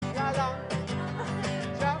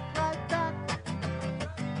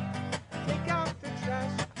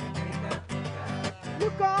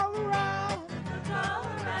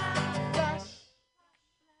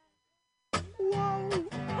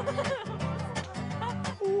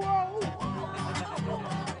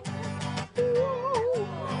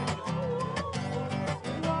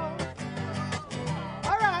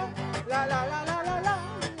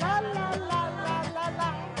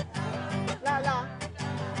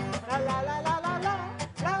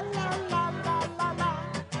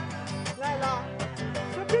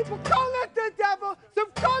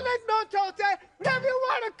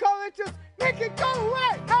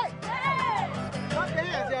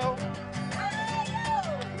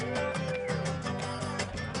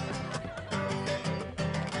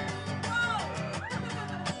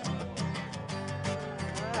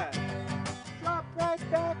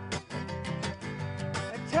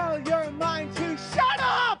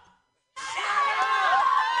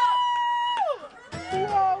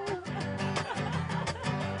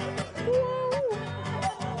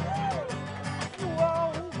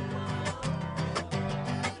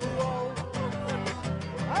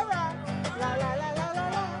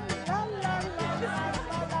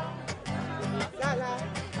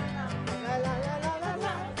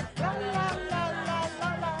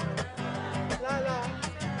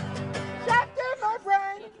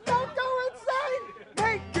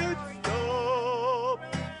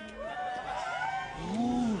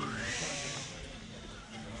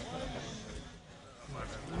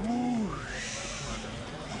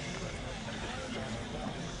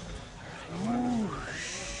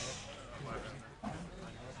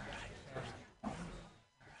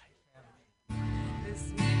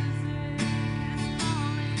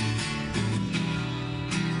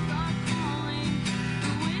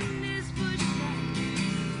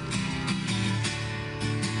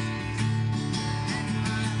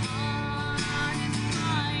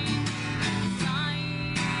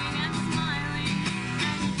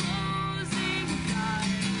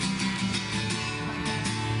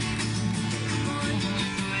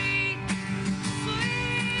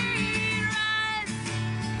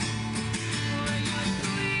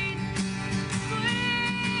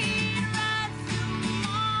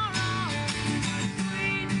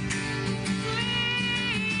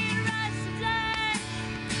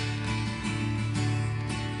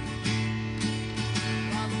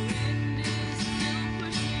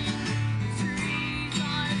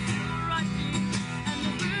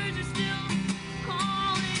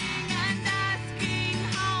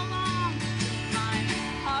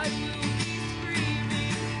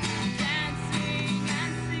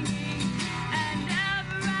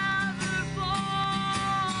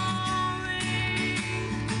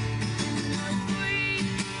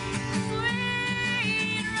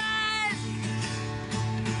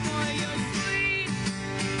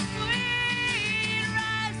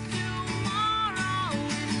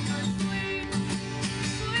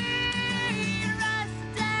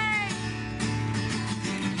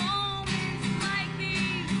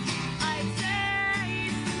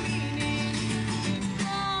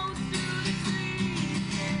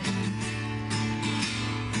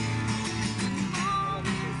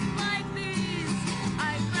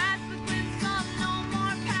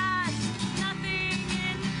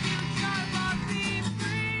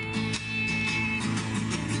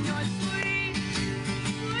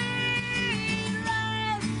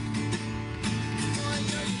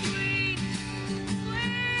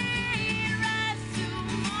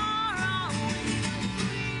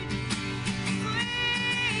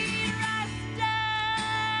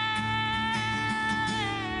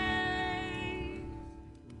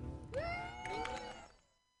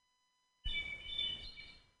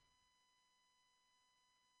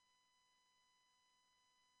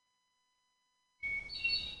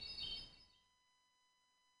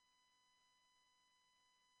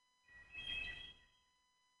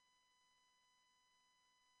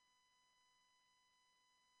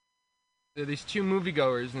there are these two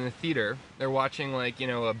moviegoers in the theater. They're watching like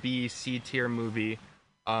a B C tier movie,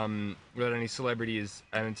 without any celebrities,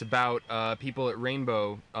 and it's about people at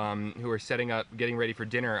Rainbow who are setting up, getting ready for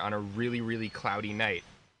dinner on a really really cloudy night.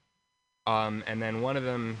 And then one of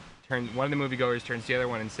the moviegoers turns to the other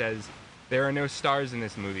one and says, "There are no stars in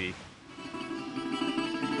this movie."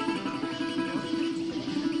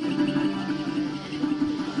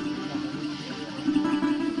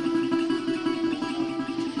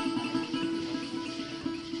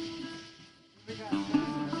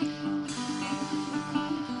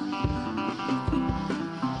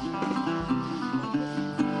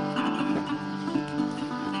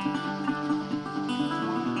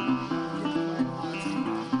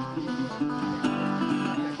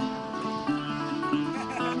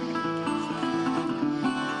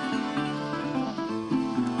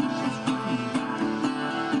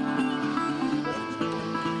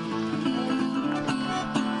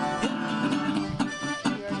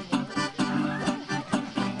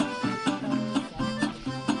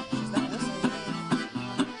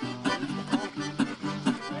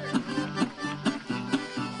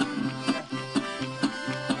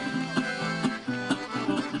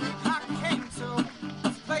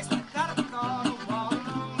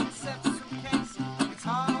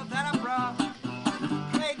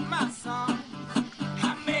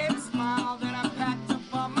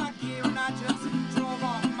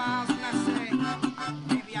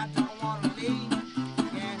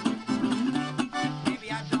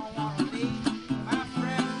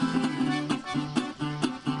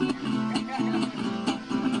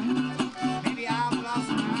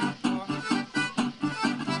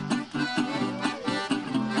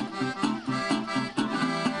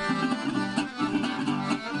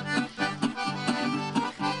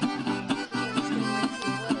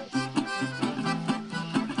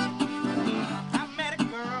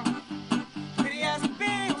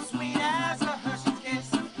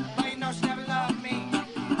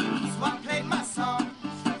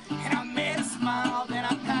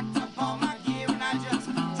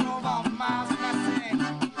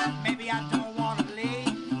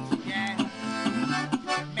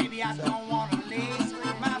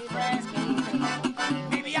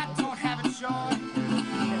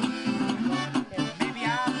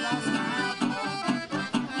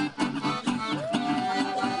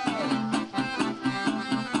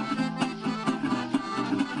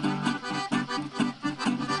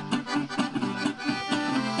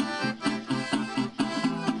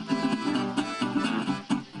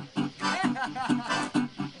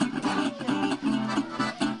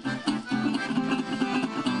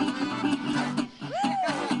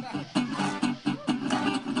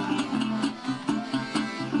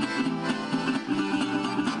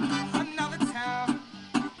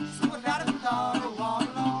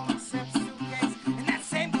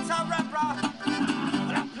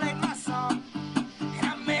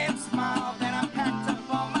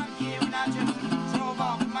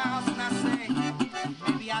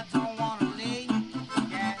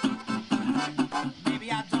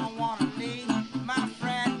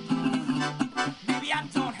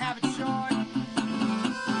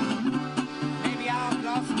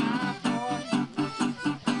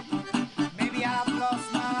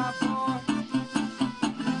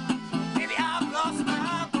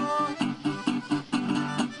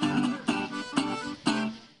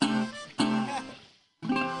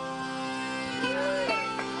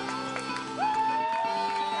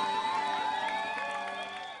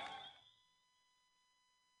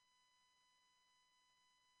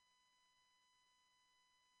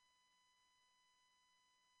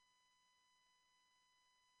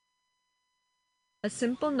 A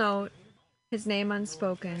simple note, his name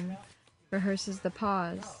unspoken, rehearses the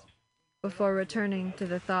pause, before returning to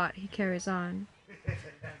the thought he carries on.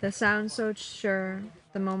 The sound so sure,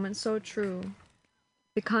 the moment so true,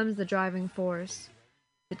 becomes the driving force.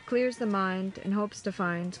 It clears the mind and hopes to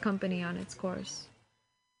find company on its course.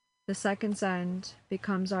 The second's end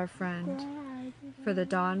becomes our friend, for the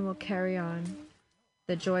dawn will carry on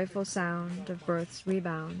the joyful sound of birth's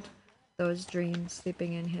rebound, those dreams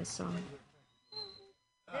sleeping in his song.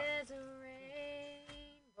 There's a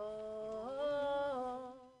rainbow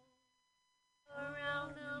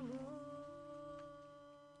around the moon.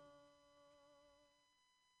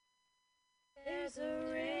 There's a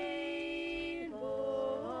rainbow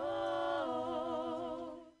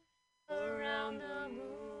around the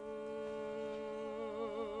moon.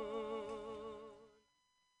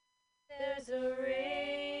 There's a rainbow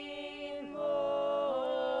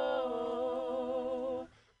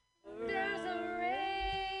around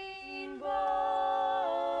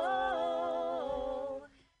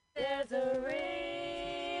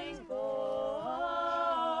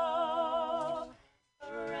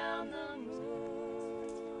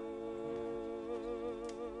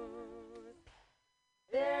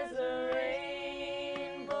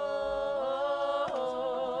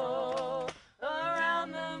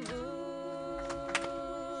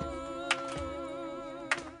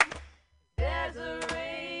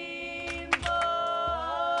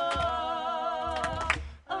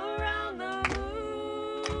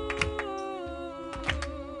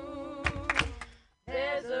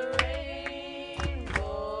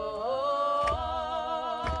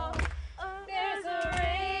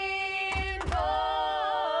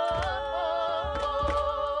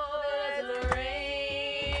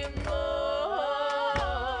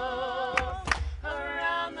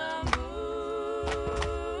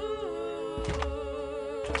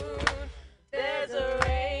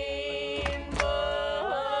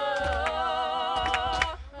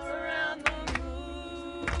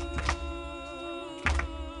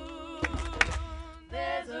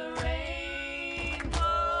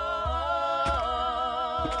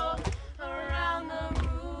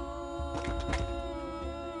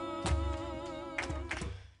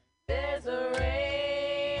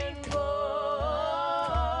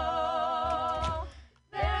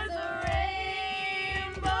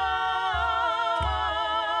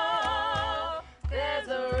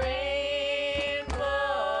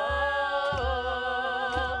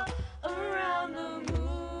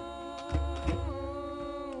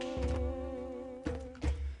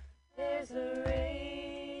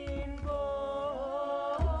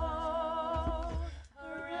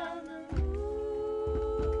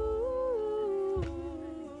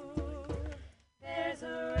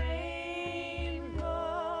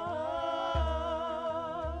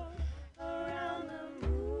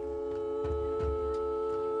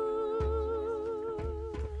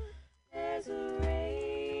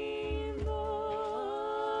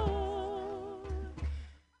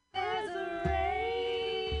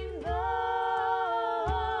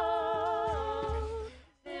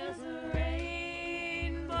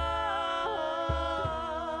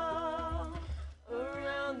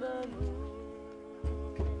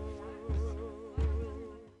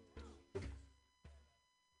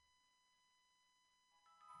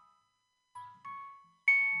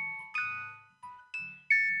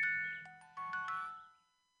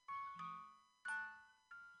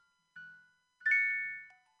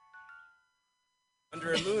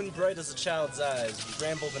Under a moon bright as a child's eyes, we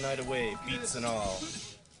ramble the night away, beats and all.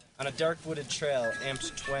 On a dark wooded trail,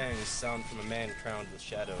 amped twangs sound from a man crowned with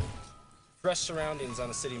shadow. Fresh surroundings on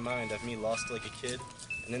a city mind have me lost like a kid,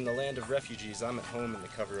 and in the land of refugees I'm at home in the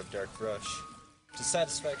cover of dark brush. To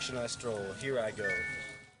satisfaction I stroll, here I go.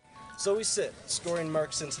 So we sit, scoring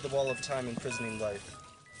marks into the wall of time imprisoning life,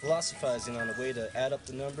 philosophizing on a way to add up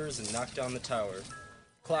the numbers and knock down the tower.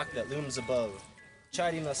 Clock that looms above,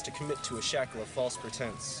 chiding us to commit to a shackle of false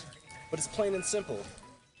pretense. But it's plain and simple.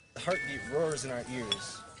 The heartbeat roars in our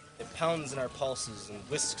ears. It pounds in our pulses and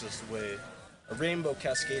whisks us away. A rainbow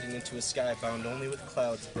cascading into a sky bound only with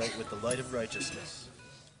clouds bright with the light of righteousness.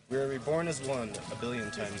 We are reborn as one a billion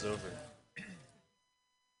times over.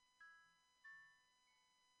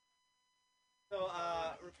 So,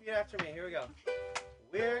 repeat after me. Here we go.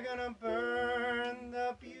 We're gonna burn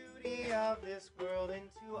the beauty of this world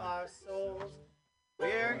into our souls.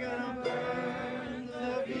 We're gonna burn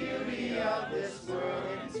the beauty of this world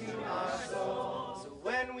into our souls. So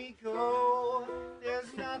when we go,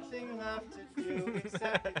 there's nothing left to do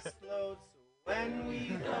except explode. So when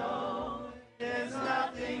we go, there's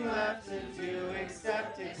nothing left to do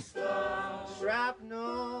except explode.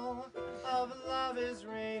 Shrapnel of love is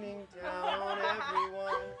raining down on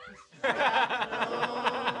everyone. Shrapnel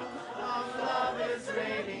of love is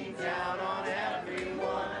raining down on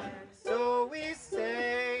everyone. So we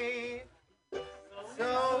say,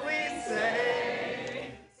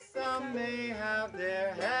 some may have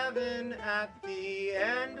their heaven at the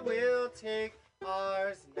end, we'll take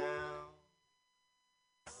ours now.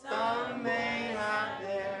 Some may have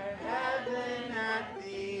their heaven at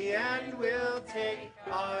the end, we'll take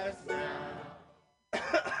ours now.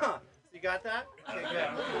 So you got that? Okay, good.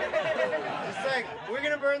 Just like, we're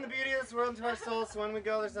gonna burn the beauty of this world into our souls, so when we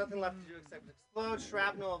go, there's nothing left to do except explode.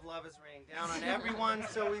 Shrapnel of love is raining down on everyone,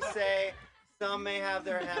 so we say, some may have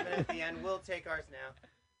their heaven at the end, we'll take ours now.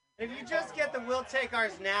 And if you just get the we'll take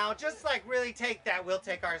ours now, just like really take that we'll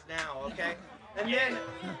take ours now, okay? And then,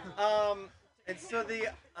 and so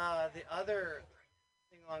the other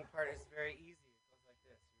sing-along part is very easy. It goes like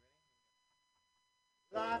this.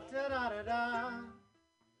 You ready? La da da da da,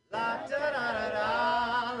 la da da da da,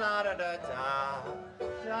 la da da da,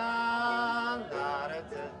 da la da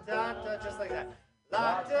da da, just like that.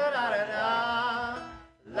 La da da da da,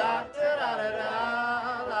 la da da da da,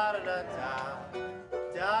 la da da da,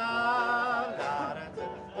 da la da da.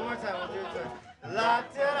 One more time, we'll do it to la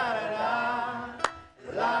da da da da.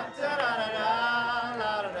 La da da da da,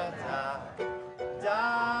 la da da da, da.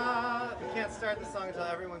 You can't start the song until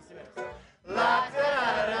everyone's singing it. La da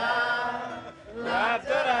da da da, la da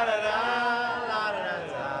da da da, la da da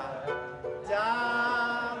da, da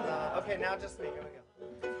la. Okay, now just me. Here we go.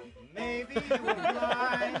 Maybe you are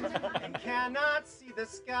blind and cannot see the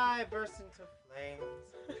sky burst into flames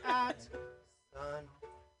at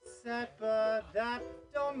sunset, but that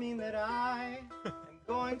don't mean that I am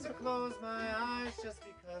going to close my eyes just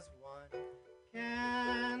because one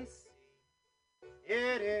can see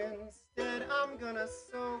it. Instead, I'm gonna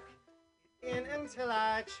soak it in until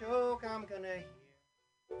I choke. I'm gonna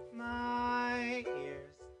hear my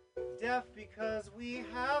ears deaf because we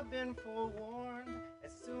have been forewarned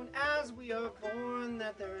as soon as we are born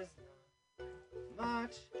that there is not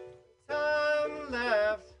much time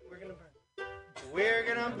left. We're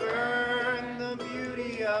gonna burn the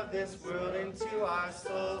beauty of this world into our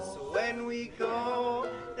souls. So when we go,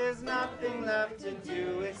 there's nothing left to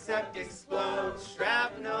do except explode.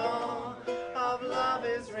 Shrapnel of love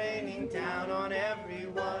is raining down on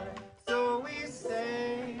everyone. So we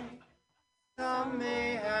say, some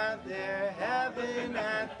may have their heaven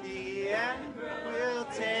at the end. We'll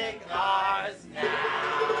take ours now.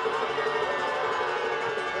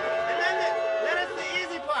 And then it's the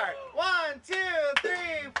easy part. 1, 2, 3,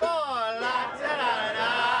 4. La da da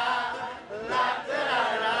da, la da da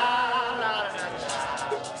da, la da da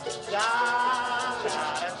da, la da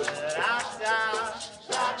da da,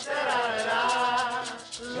 la da da da,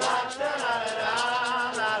 la da da da,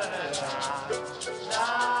 la da da da.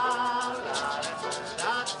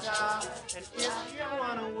 And if you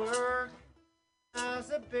wanna work as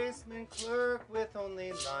a basement clerk with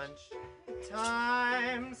only lunch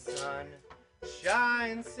time, son,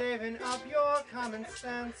 shine saving up your common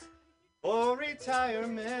sense for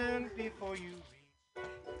retirement before you reach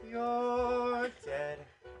your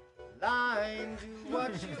deadline. Do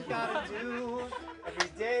what you gotta do. Every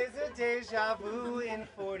day's a deja vu. In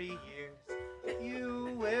 40 years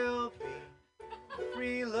you will be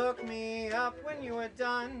free. Look me up when you are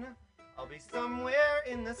done. I'll be somewhere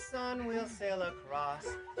in the sun. We'll sail across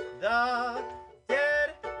the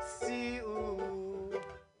Dead Sea. Ooh.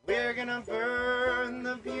 We're gonna burn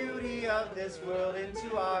the beauty of this world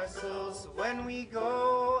into our souls. So when we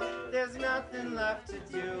go, there's nothing left to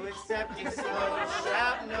do except explode.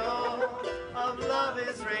 Shrapnel of love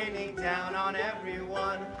is raining down on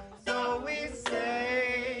everyone. So we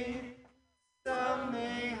say, some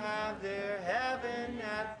may have their heaven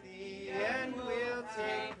at the end. We'll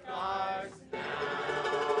take ours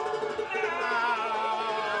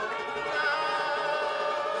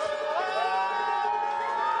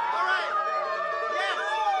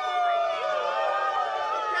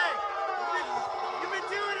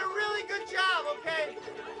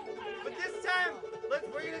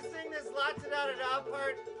we're gonna sing this la ta da da da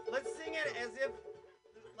part. Let's sing it as if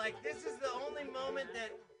like this is the only moment that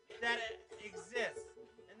exists.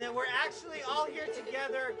 And that we're actually all here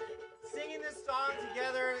together singing this song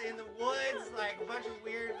together in the woods, like a bunch of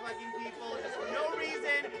weird fucking people, just for no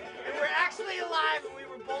reason. And we're actually alive and we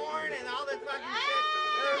were born and all this fucking shit.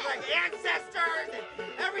 And there's like ancestors and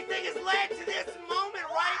everything has led to this moment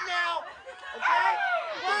right now. Okay?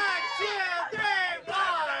 1, 2, 3, 4.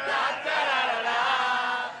 La da da da da.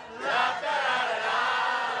 La da da da da.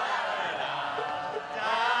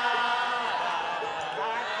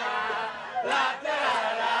 La da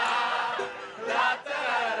da da. La da da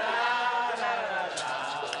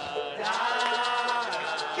da.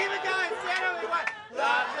 Keep it going, stand up and one.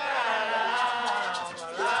 La da da da.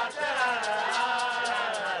 La da da da.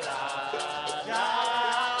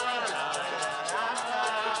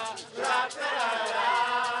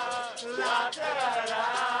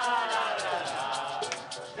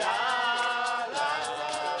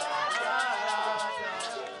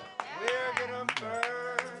 We're gonna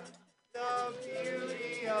burn the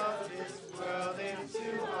beauty of this world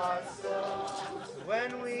into our souls.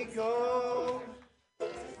 When we go,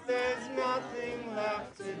 there's nothing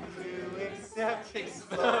left to do except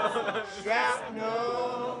explode.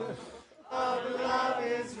 Shrapnel of love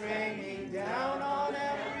is raining down on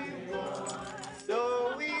everyone.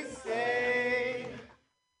 So we say,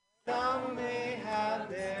 some may have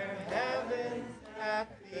their heavens at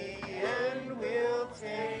the end. We'll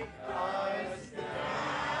take ours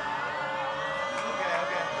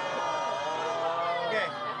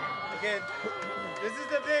Okay. This is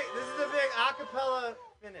the big acapella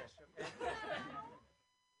finish. Okay.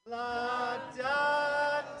 La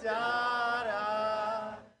da da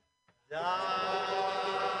da da.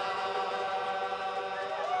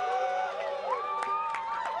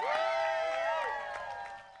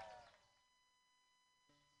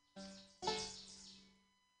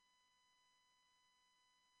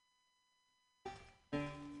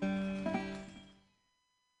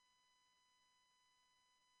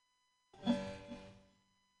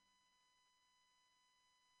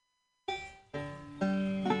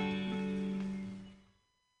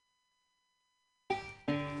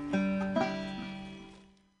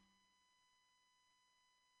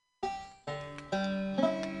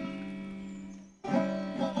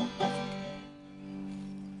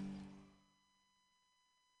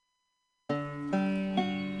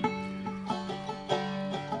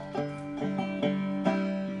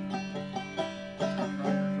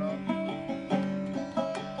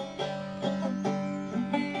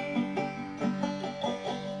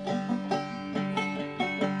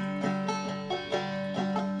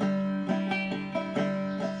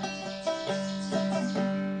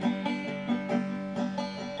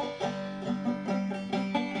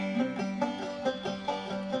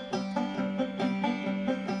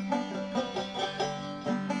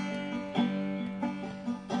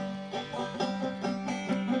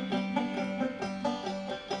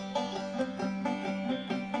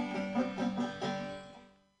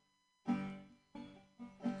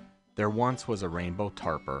 There once was a rainbow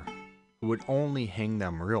tarper who would only hang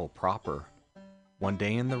them real proper. One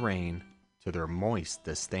day in the rain, to their moist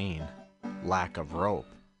disdain, lack of rope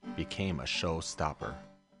became a showstopper.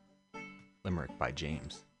 Limerick by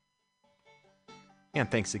James. And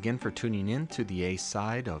thanks again for tuning in to the A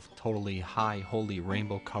side of Totally High Holy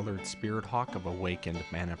Rainbow Colored Spirit Hawk of Awakened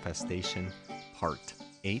Manifestation, Part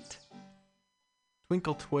 8.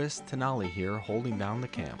 Twinkle Twist Tenali here, holding down the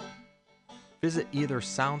camp. Visit either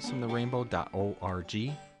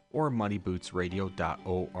soundsfromtherainbow.org or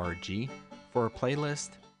muddybootsradio.org for a playlist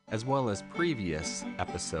as well as previous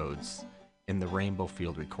episodes in the Rainbow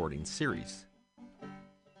Field Recording series.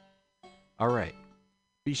 Alright,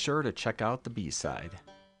 be sure to check out the B-side.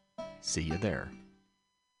 See you there.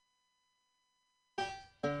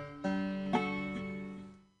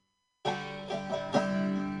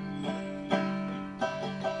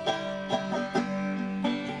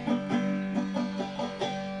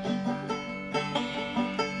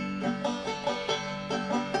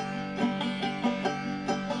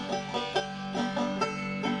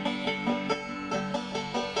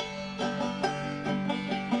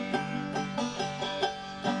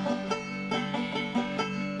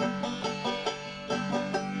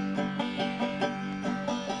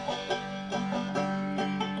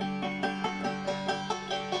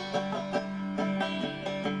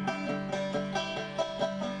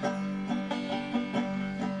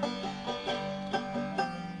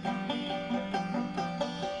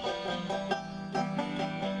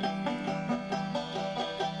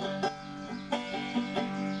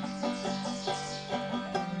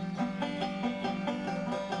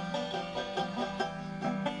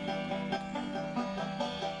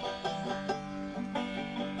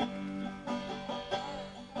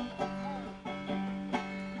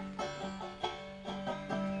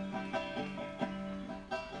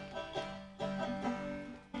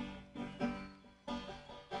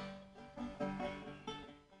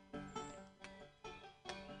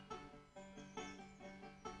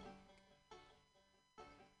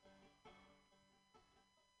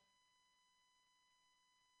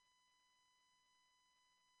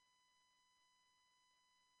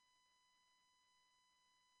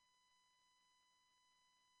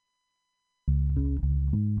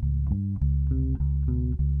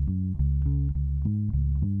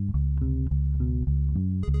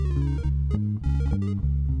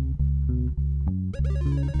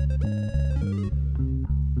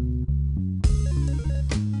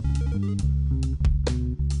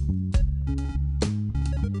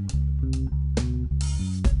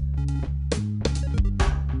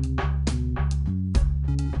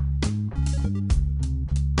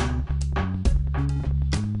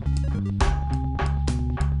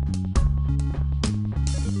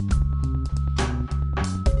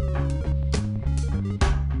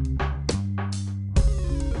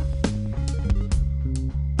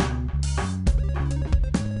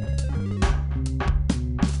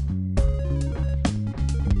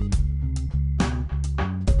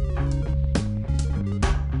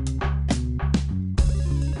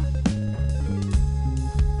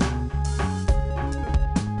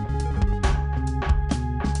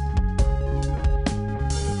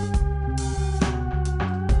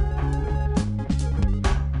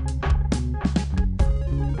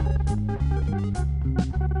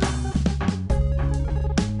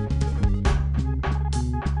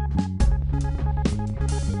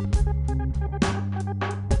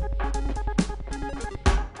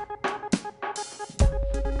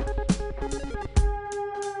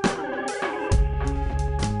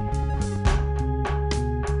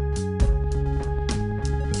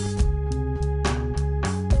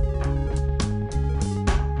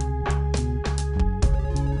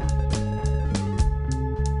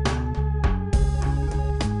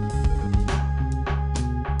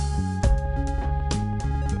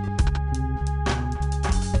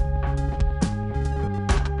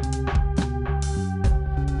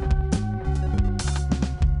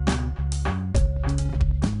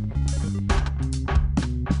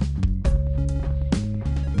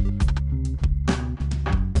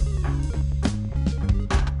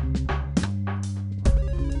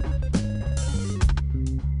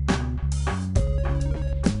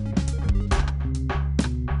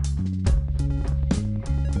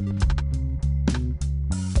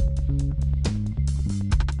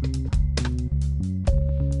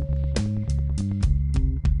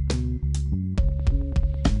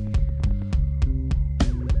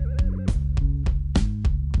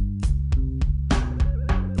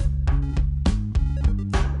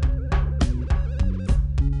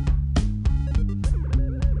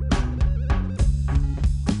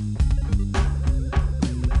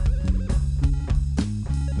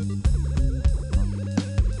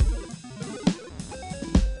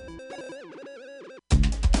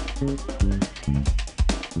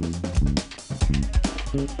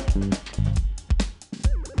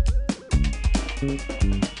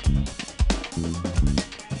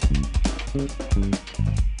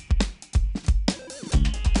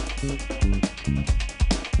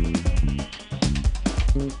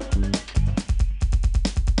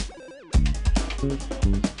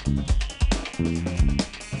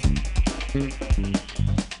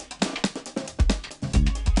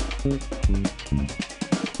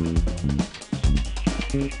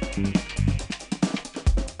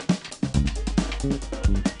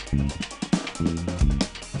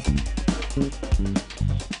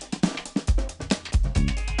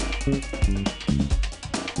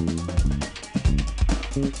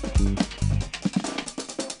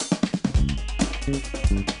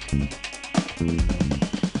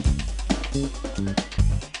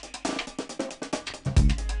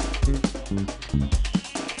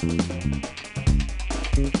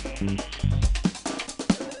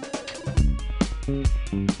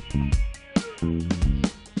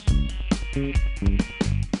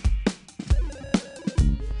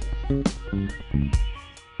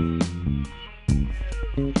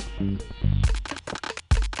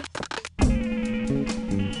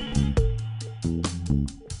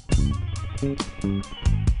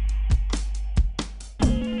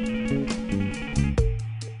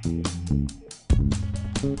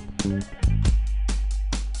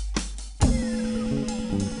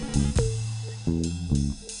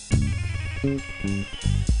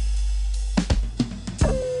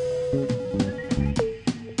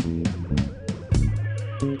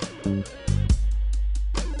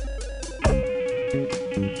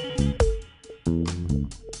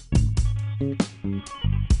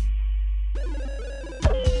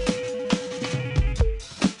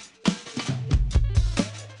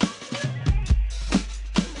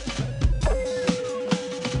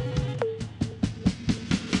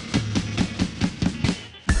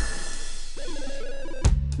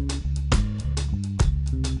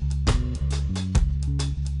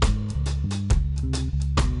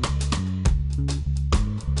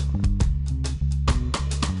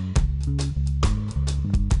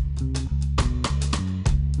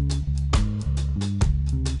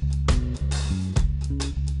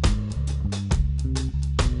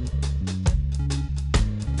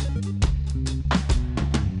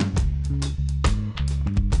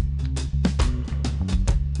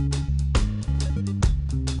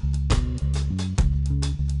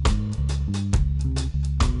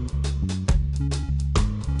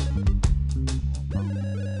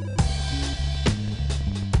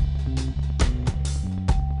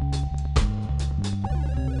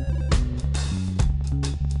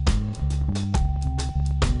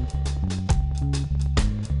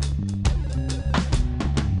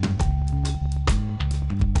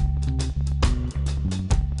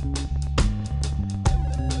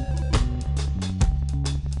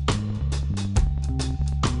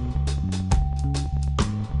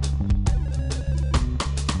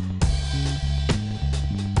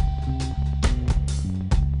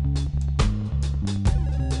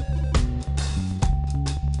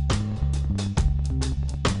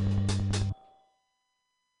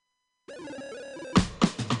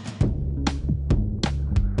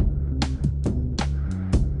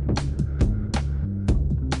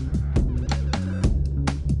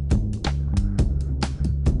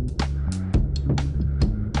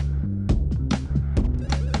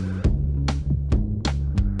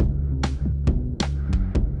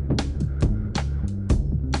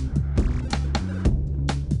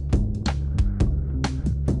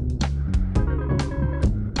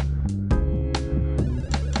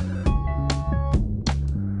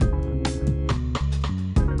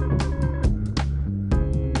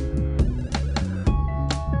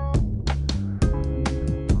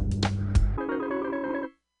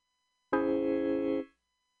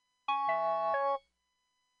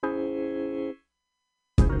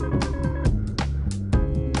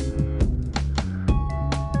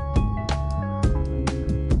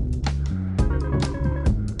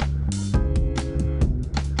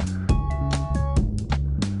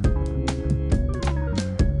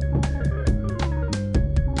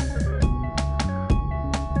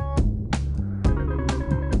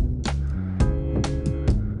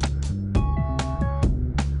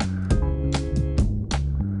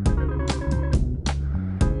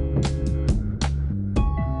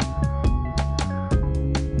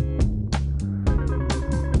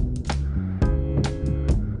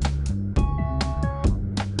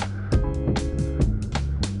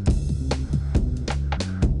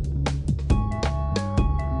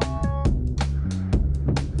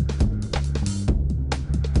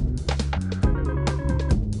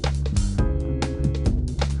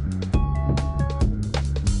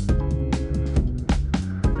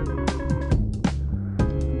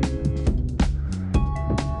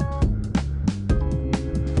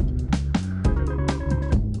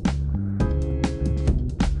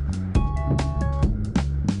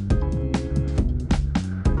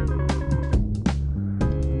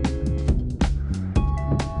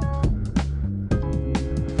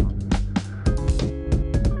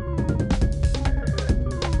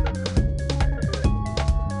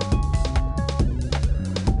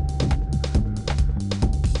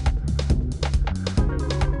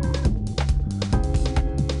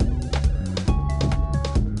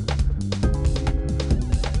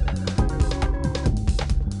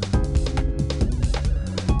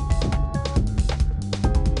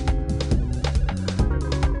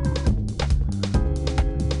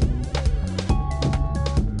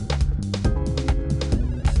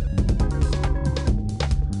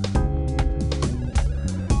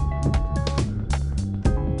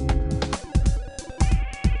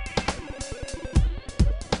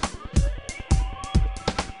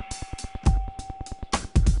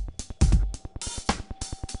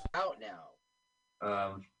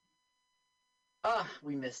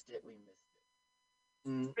 We missed it. We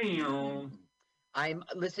missed it.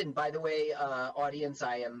 Listen, by the way, audience,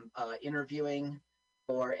 I am interviewing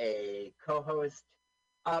for a co-host.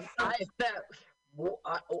 I'm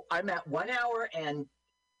at 1 hour and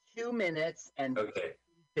 2 minutes and Okay.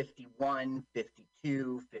 51,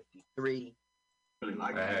 52, 53. All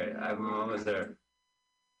right, I'm almost there.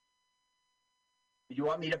 You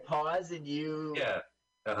want me to pause and you? Yeah.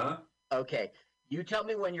 Okay. You tell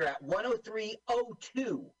me when you're at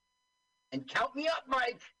 103.02 and count me up,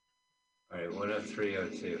 Mike. All right,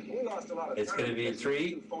 103.02. It's going to be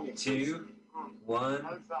 3, 2,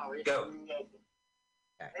 1, go.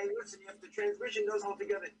 Hey, listen, if the transmission goes all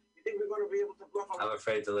together, you think we're going to be able to bluff I'm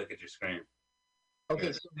afraid to look at your screen. Okay,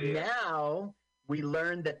 Yes, so now we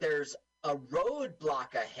learned that there's a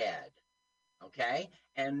roadblock ahead, okay?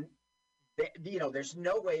 And, there's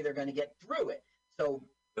no way they're going to get through it. So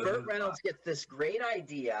Burt Reynolds gets this great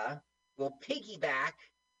idea. We'll piggyback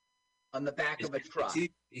on the back of a truck.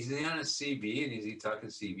 Is he on a CB and is he talking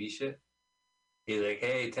CB shit? He's like,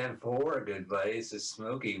 hey, 10-4, good buddy. It's a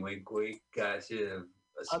smoking. We got you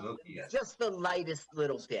a smoking. Just the lightest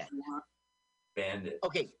little bit. Bandit.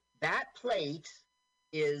 Okay, that plate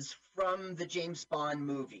is from the James Bond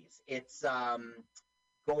movies. It's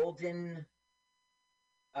Golden.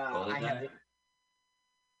 I have it.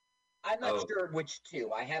 I'm not sure which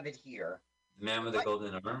two. I have it here. The man with the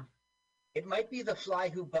golden arm? It might be The Fly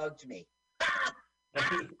Who Bugged Me.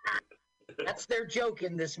 That's their joke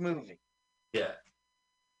in this movie. Yeah.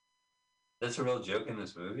 That's a real joke in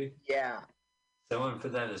this movie? Yeah. Someone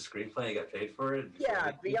put that in a screenplay and got paid for it?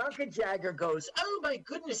 Yeah, Bianca Jagger goes, oh my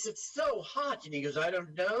goodness, it's so hot. And he goes, I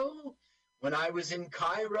don't know. When I was in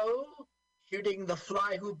Cairo shooting The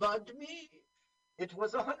Fly Who Bugged Me, it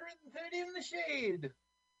was 130 in the shade.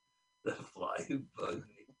 The Fly Who Bugged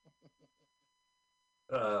Me.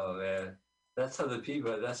 Oh, man. That's how they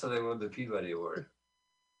won the Peabody Award.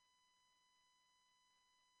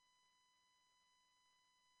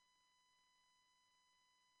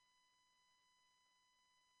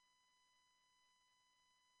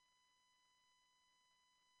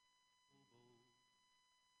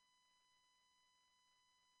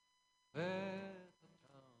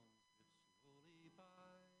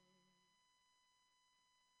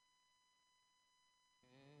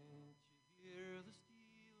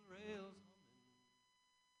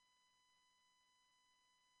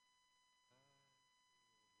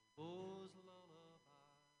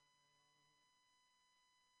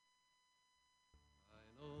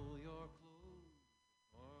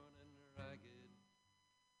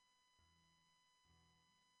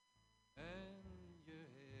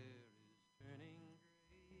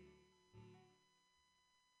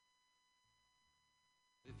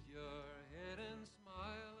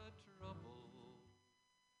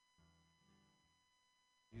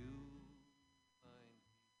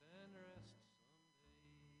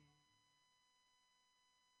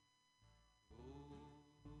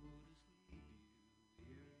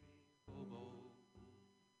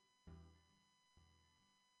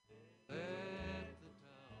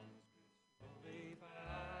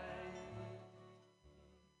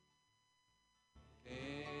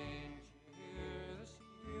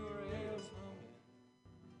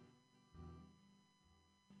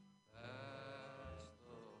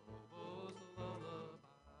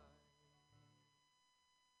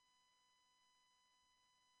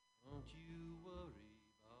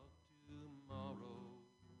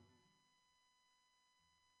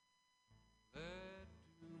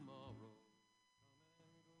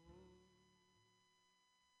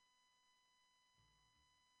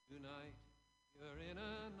 Tonight, you're in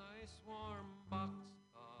a nice warm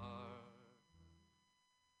boxcar,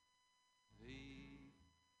 safe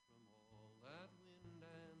from all that wind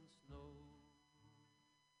and snow.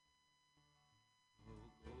 So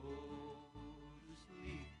go to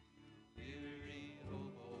sleep, you weary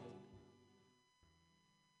hobo.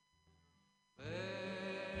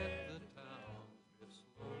 Let the town drift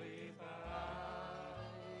slowly by.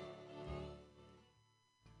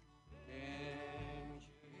 Can't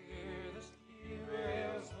you hear the steel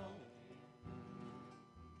rails humming?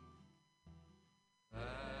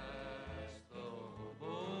 That's the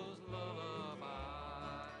hobo's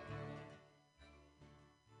lullaby.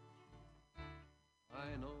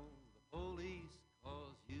 I know the police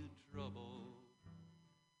cause you trouble.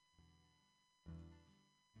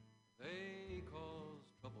 They cause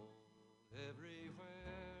trouble everywhere.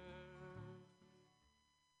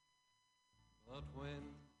 But when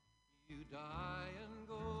you die and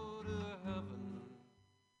go to heaven,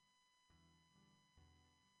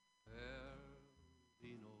 there'll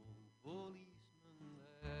be no policeman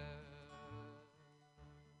there.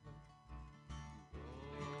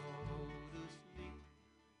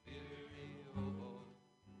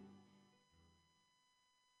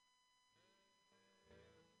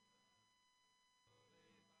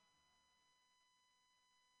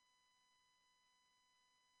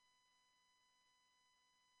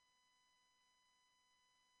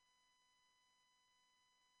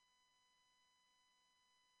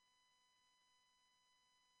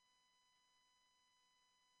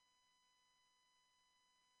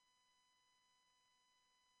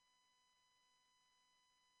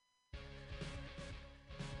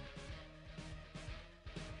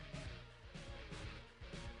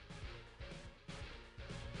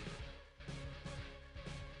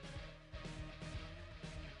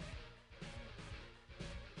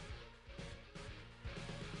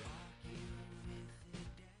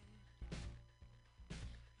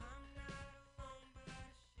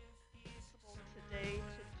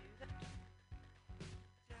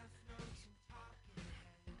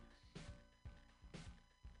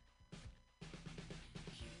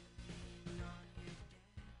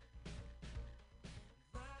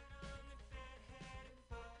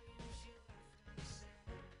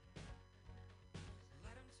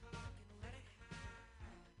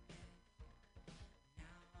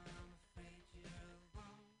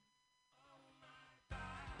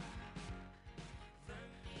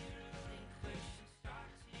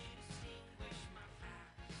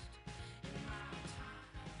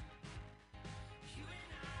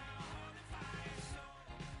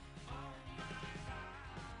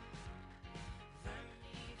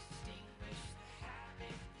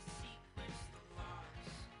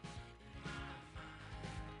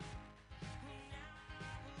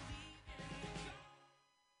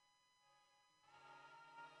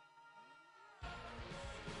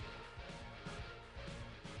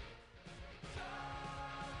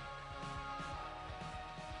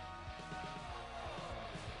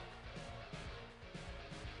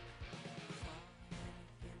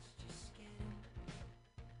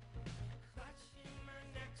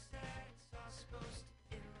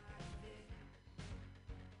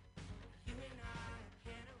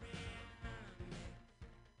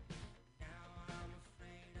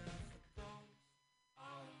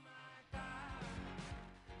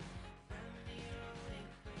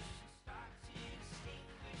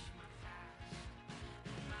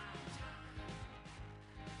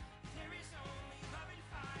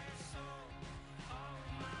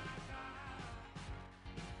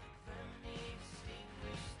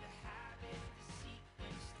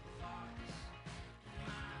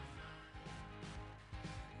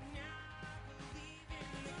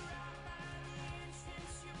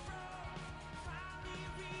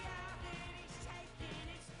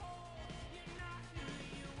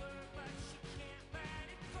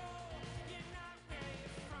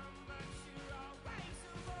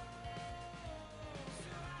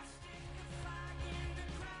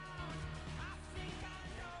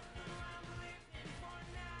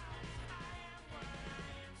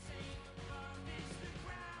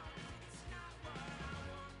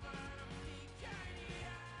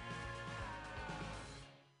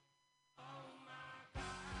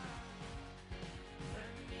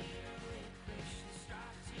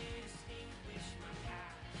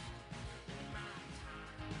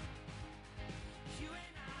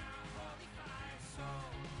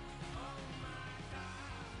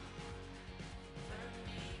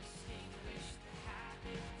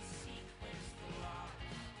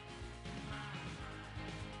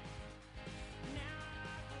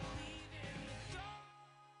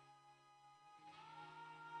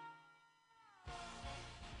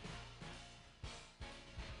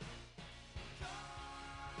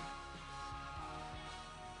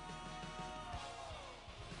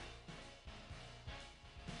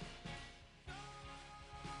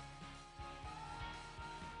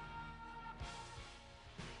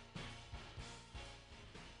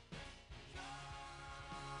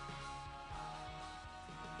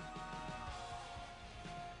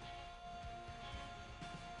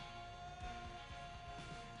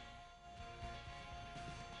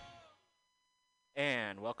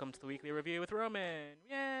 welcome to the weekly review with Roman.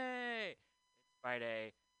 Yay! It's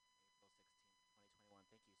Friday, April 16th, 2021.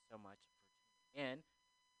 Thank you so much for tuning in.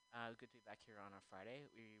 Good to be back here on a Friday.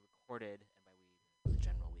 We recorded, and by we, the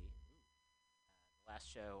general we, the last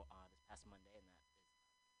show on this past Monday, and that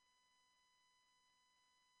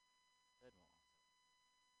is good.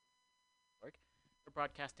 Work. We're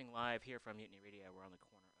broadcasting live here from Mutiny Radio. We're on the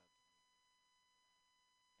corner of,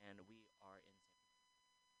 and we are in San Francisco,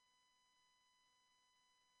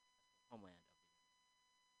 homeland of the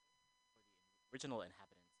original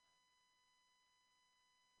inhabitants.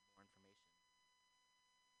 For more information,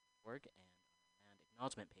 org and on our land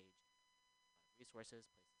acknowledgement page,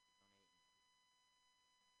 resources, places to donate,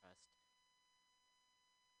 trust,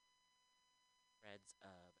 threads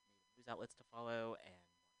of native news outlets to follow, and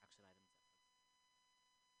more action items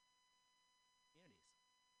that communities.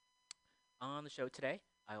 On the show today,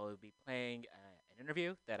 I will be playing an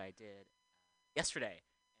interview that I did yesterday,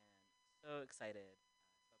 and so excited. I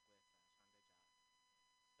spoke with Sean Deja.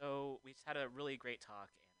 So we just had a really great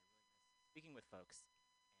talk, and I really miss speaking with folks, and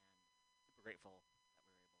super grateful that we were able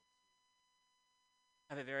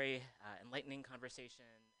to have a very enlightening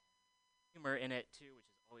conversation, humor in it too,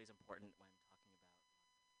 which is always important when talking about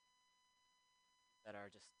that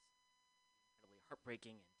are just incredibly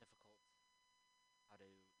heartbreaking and difficult, how to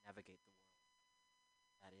navigate the world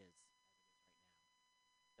that is as it is right now.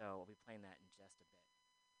 So I'll be playing that in just a bit.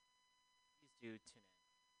 Please do tune in.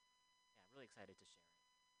 Yeah, really excited to share it.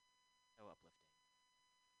 So uplifting.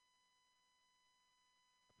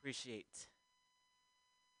 Appreciate.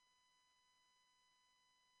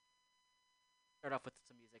 Start off with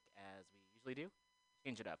some music as we usually do.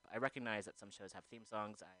 Change it up. I recognize that some shows have theme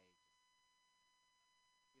songs. I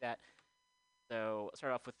do that. So I'll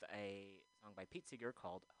start off with a song by Pete Seeger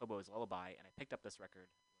called Hobo's Lullaby, and I picked up this record,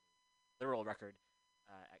 literal record,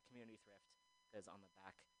 at Community Thrift, because on the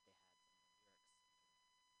back they had some lyrics.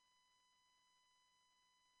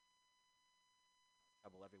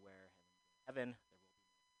 Trouble everywhere, heaven, there will be.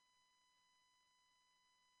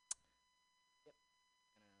 Yep,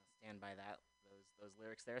 gonna stand by that. Those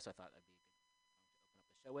lyrics there, so I thought that'd be a good song to open up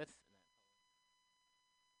the show with. And then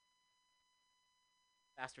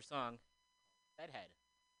faster song, Bedhead.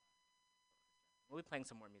 We'll be playing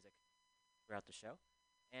some more music throughout the show.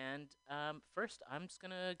 And first, I'm just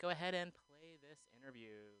gonna go ahead and play this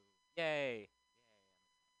interview. Yay!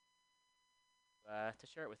 To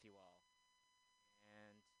share it with you all.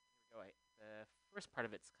 And here we go. The first part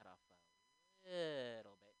of it's cut off a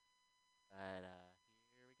little bit, but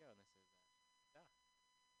here we go. And this is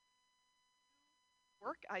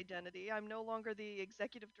work identity. I'm no longer the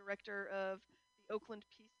executive director of the Oakland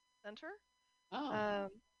Peace Center. Oh.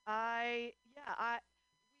 We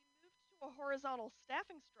moved to a horizontal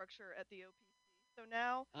staffing structure at the OPC. So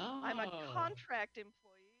now I'm a contract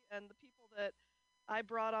employee, and the people that I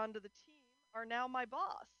brought onto the team are now my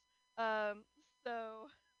boss. So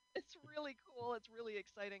it's really cool. It's really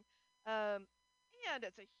exciting. And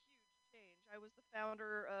it's a huge change. I was the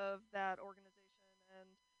founder of that organization,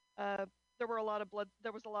 and there was a lot of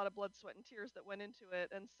blood, sweat, and tears that went into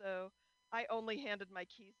it. And so I only handed my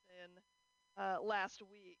keys in last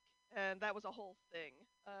week, and that was a whole thing.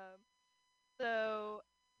 So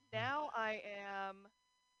now I am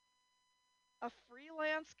a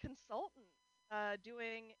freelance consultant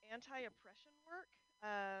doing anti-oppression work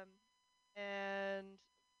and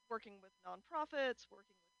working with nonprofits,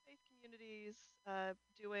 working with faith communities,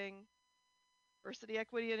 doing diversity,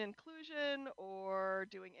 equity, and inclusion, or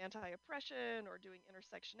doing anti-oppression, or doing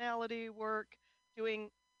intersectionality work,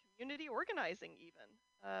 doing community organizing even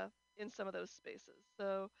in some of those spaces.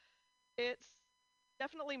 So it's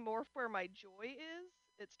definitely more where my joy is.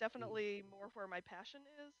 It's definitely more where my passion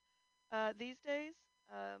is these days.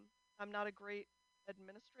 I'm not a great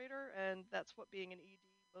administrator, and that's what being an ED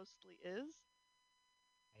mostly is.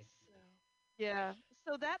 So, yeah,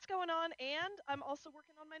 so that's going on, and I'm also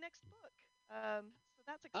working on my next book. So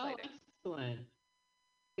that's exciting. Oh, excellent.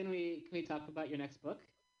 Can we talk about your next book?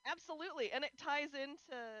 Absolutely, and it ties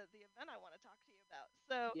into the event I want to talk to you about.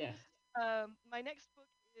 So, yes. My next book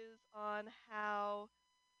is on how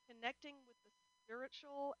connecting with the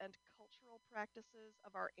spiritual and cultural practices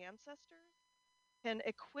of our ancestors can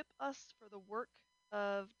equip us for the work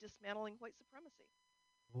of dismantling white supremacy.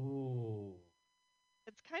 Ooh.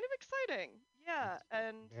 It's kind of exciting, yeah,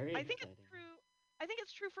 and very I think exciting. it's true. I think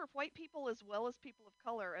it's true for white people as well as people of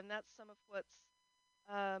color, and that's some of what's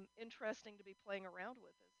interesting to be playing around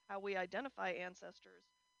with is how we identify ancestors,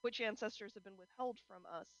 which ancestors have been withheld from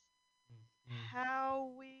us,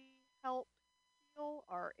 how we help heal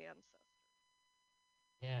our ancestors.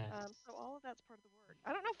 Yes. So all of that's part of the work.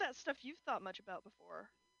 I don't know if that's stuff you've thought much about before.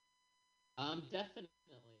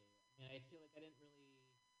 Definitely. I mean, I feel like I didn't really.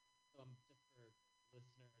 So I'm just for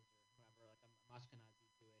listeners or whoever. Like I'm Ashkenazi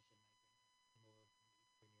Jewish, and my grandparents came over from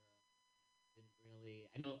Eastern Europe. Didn't really.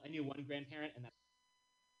 I knew one grandparent, and that's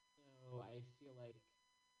so I feel like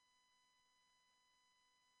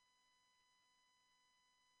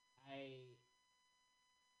I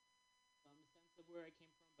some sense of where I came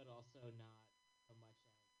from, but also not so much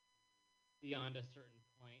as beyond a certain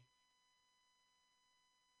point.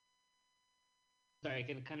 Sorry, I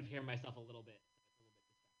can kind of hear myself a little bit. So it's a little bit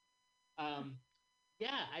distracting.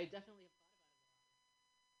 Yeah, I definitely have thought about it a lot.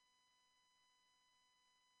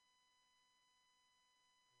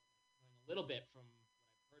 Knowing a little bit from what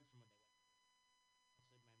I've heard from what they went through,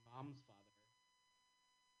 especially my mom's father,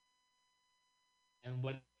 and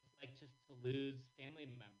what it's like just to lose family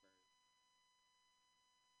members.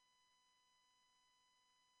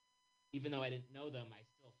 Even though I didn't know them, I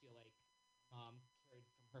still feel like mom carried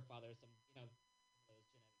from her father some, those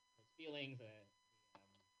genetic those feelings.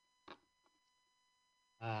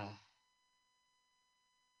 Uh,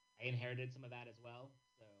 I inherited some of that as well.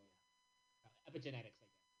 So epigenetics, I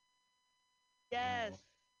guess. Yes. So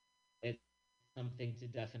it's something to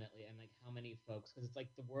definitely, and like how many folks, because it's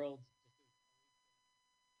like the world, just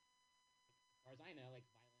as far as I know, like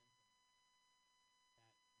violence that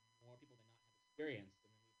more people than not have experienced,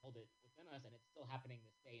 and then we hold it within us, and it's still happening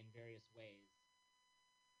this day in various ways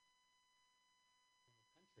in this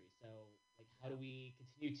country. So, like, how do we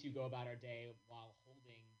continue to go about our day while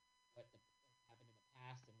holding what's happened in the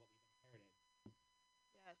past and what we've inherited?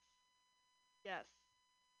 Yes. Yes.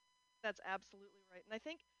 That's absolutely right. And I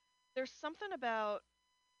think there's something about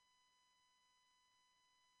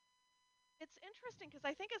it's interesting because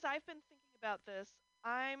I think as I've been thinking about this,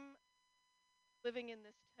 I'm living in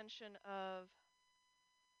this tension of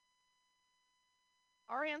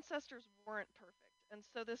our ancestors weren't perfect. And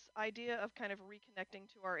so this idea of kind of reconnecting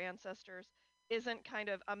to our ancestors isn't kind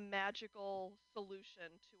of a magical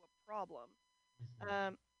solution to a problem.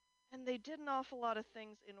 Um, and they did an awful lot of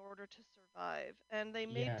things in order to survive. And they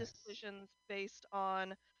made Yes. decisions based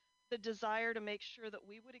on the desire to make sure that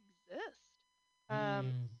we would exist.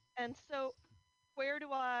 Um, Mm, and so where do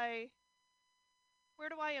I where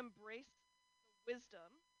do I embrace the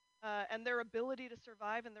wisdom and their ability to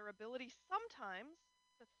survive and their ability sometimes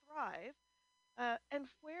to thrive? And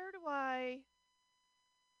where do I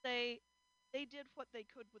say they did what they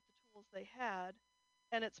could with the tools they had,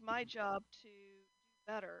 and it's my job to do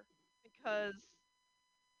better because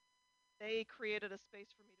they created a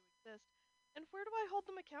space for me to exist? And where do I hold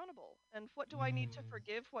them accountable? And what do I need to mm,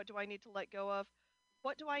 forgive? What do I need to let go of?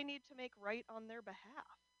 What do I need to make right on their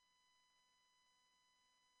behalf?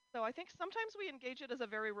 So I think sometimes we engage it as a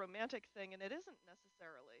very romantic thing, and it isn't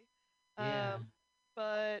necessarily. yeah. Um,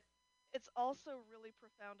 but it's also really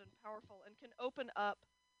profound and powerful and can open up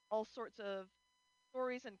all sorts of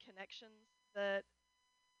stories and connections that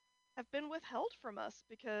have been withheld from us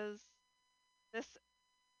because this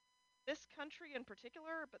this country in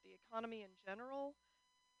particular, but the economy in general,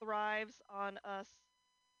 thrives on us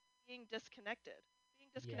being disconnected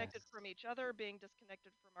Yes. from each other, being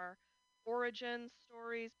disconnected from our origin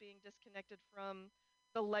stories, being disconnected from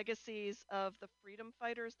the legacies of the freedom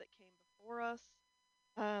fighters that came before us,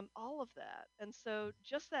 all of that. And so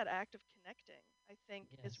just that act of connecting, I think,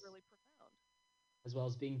 is Yes. really profound. As well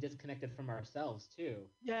as being disconnected from ourselves too,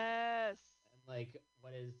 Yes, and like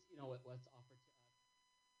what is what's offered to us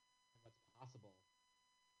and what's possible.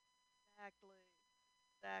 exactly,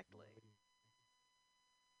 Where exactly. we,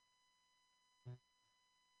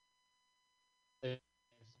 there's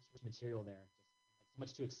so much material there, just like so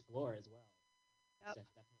much to explore as well. It's Yep.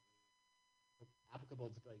 definitely applicable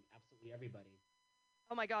to like absolutely everybody.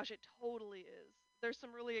 Oh my gosh, it totally is. There's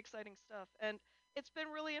some really exciting stuff, and it's been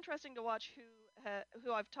really interesting to watch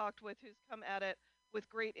who I've talked with who's come at it with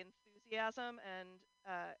great enthusiasm and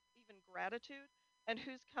even gratitude, and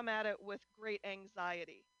who's come at it with great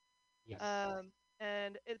anxiety. Yes.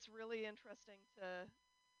 And it's really interesting to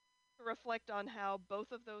reflect on how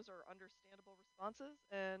both of those are understandable responses,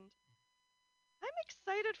 and I'm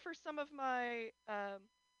excited for some of my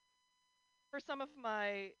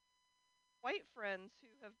white friends who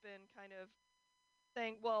have been kind of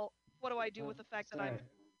saying, well, what do I do with the fact that Sorry. I'm,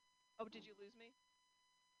 oh, did you lose me?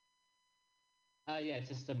 Yeah,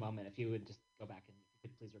 just a moment. If you would just go back and if you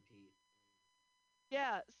could please repeat.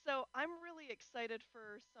 Yeah, so I'm really excited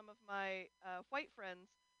for some of my white friends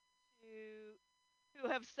who who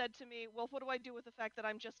have said to me, well, what do I do with the fact that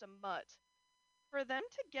I'm just a mutt? For them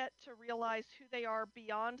to get to realize who they are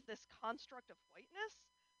beyond this construct of whiteness,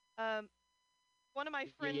 um, one of my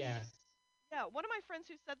friends, Yes. yeah, one of my friends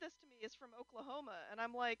who said this to me is from Oklahoma, and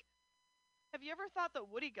I'm like, have you ever thought that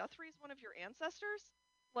Woody Guthrie is one of your ancestors?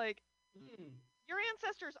 Like, your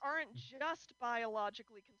ancestors aren't just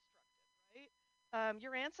biologically constructed, right?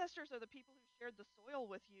 Your ancestors are the people who shared the soil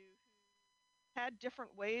with you, who had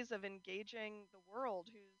different ways of engaging the world,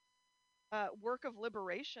 whose work of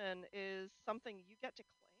liberation is something you get to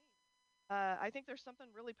claim. I think there's something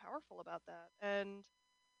really powerful about that. And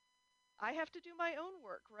I have to do my own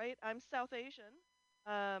work, right? I'm South Asian,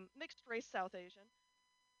 mixed race South Asian.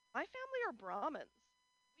 My family are Brahmins.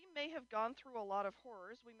 We may have gone through a lot of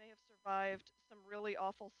horrors. We may have survived some really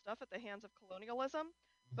awful stuff at the hands of colonialism,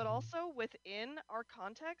 but also within our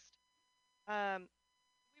context, um,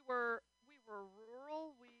 we were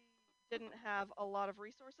rural. We didn't have a lot of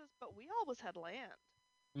resources, but we always had land.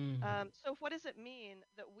 So what does it mean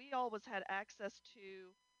that we always had access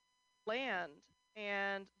to land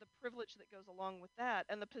and the privilege that goes along with that,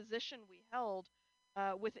 and the position we held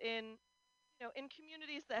within, in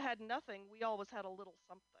communities that had nothing, we always had a little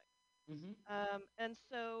something. And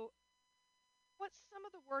so, what's some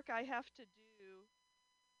of the work I have to do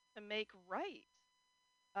to make right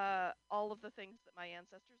all of the things that my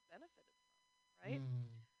ancestors benefited from, right?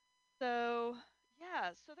 So,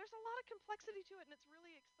 yeah, so there's a lot of complexity to it, and it's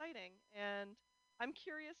really exciting. And I'm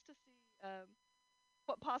curious to see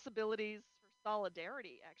what possibilities for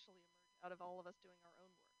solidarity actually emerge out of all of us doing our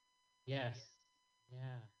own work. Yes.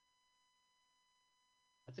 Yeah.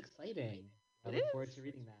 That's exciting. I It look forward is. to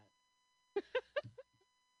reading that.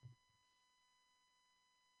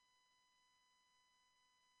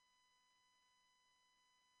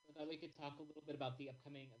 So that we could talk a little bit about the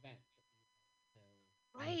upcoming event that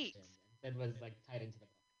you Right. mentioned and said was like tied into the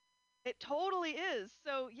book. It totally is.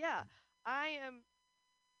 So, yeah, I am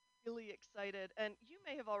really excited. And you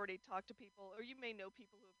may have already talked to people, or you may know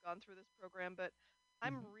people who have gone through this program, but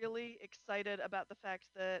I'm really excited about the fact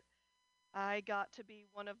that I got to be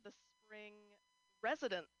one of the spring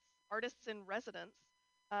residents, artists in residence,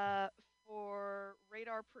 uh, for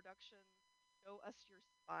Radar Productions' Show Us Your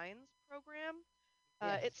Spines program.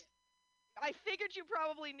 It's I figured you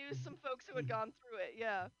probably knew some folks who had gone through it.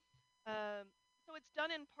 Yeah. Um, so it's done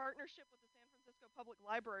in partnership with the San Francisco Public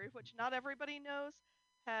Library, which not everybody knows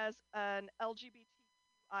has an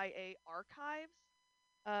LGBTQIA archives.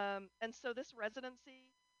 And so this residency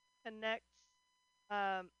connects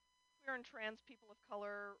queer and trans people of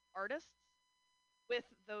color artists with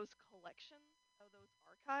those collections of those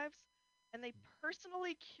archives. And they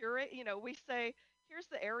personally curate, we say, here's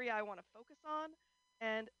the area I want to focus on.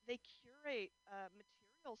 And they curate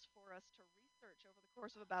materials for us to research over the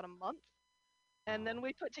course of about a month. And then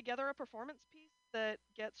we put together a performance piece that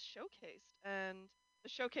gets showcased. And the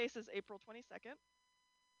showcase is April 22nd,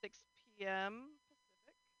 6 p.m.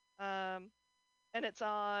 Pacific. And it's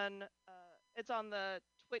on the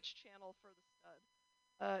Twitch channel for the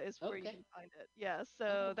Stud. Is where you can find it. Yeah,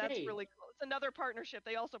 so that's really cool. It's another partnership.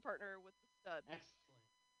 They also partner with the Stud. Excellent.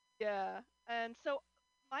 Yeah, and so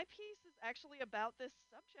my piece is actually about this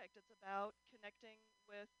subject. It's about connecting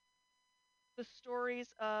with the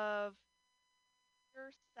stories of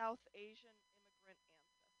your South Asian immigrant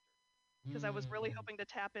ancestors, because I was really hoping to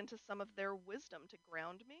tap into some of their wisdom to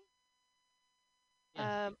ground me.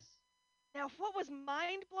 Yes. Now, what was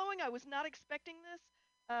mind blowing, I was not expecting this,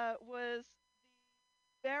 was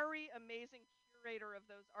the very amazing curator of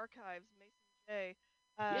those archives, Mason J.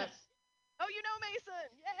 Yes. Oh, you know Mason!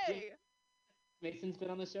 Yay! Yeah. Mason's been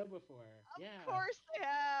on the show before. Of course they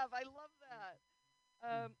have. I love that.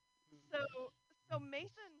 So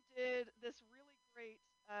Mason did this really great,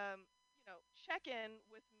 check-in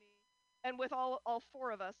with me and with all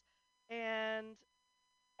four of us, and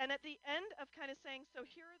at the end of kind of saying, so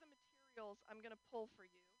here are the materials I'm going to pull for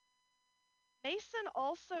you. Mason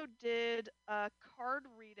also did a card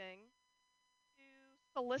reading to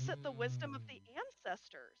solicit the wisdom of the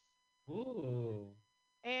ancestors. Ooh.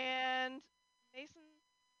 And Mason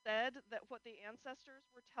said that what the ancestors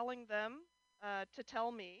were telling them to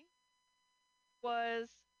tell me was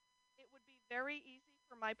it would be very easy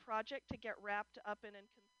for my project to get wrapped up in and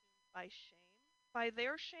consumed by shame, by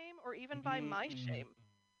their shame, or even by my shame.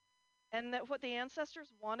 And that what the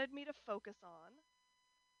ancestors wanted me to focus on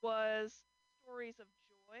was stories of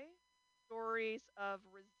joy, stories of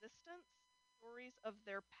resistance, stories of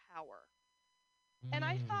their power. And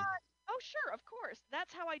I thought, oh, sure, of course,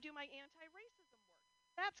 that's how I do my anti-racism work.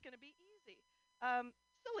 That's going to be easy.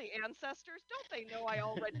 Silly ancestors, don't they know I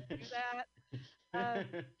already do that?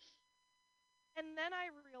 And then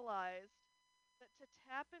I realized that to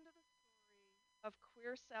tap into the story of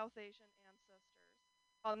queer South Asian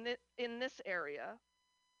ancestors in this area,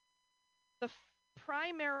 the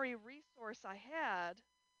primary resource I had,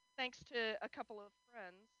 thanks to a couple of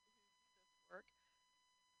friends who do this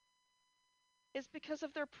is because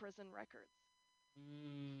of their prison records.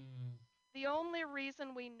 Mm. The only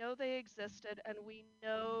reason we know they existed and we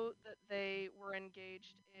know that they were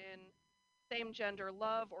engaged in same gender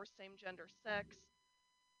love or same gender sex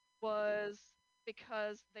was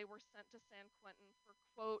because they were sent to San Quentin for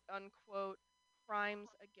quote unquote crimes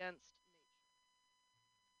against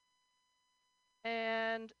nature.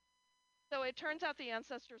 And so it turns out the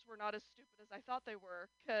ancestors were not as stupid as I thought they were,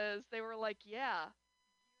 because they were like, yeah,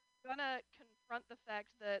 you're gonna confront the fact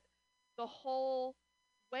that the whole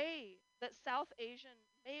way that South Asian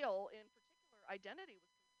male in particular identity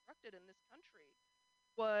was constructed in this country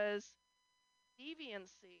was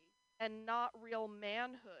deviancy and not real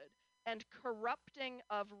manhood and corrupting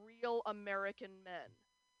of real American men,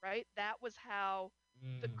 right? That was how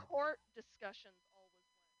the Mm. court discussions always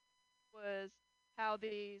went, was how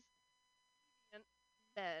these deviant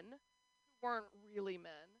men, who weren't really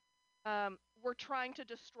men, were trying to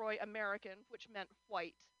destroy American, which meant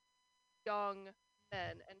white, young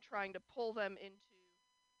men, and trying to pull them into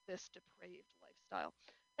this depraved lifestyle.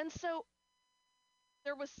 And so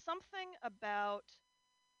there was something about,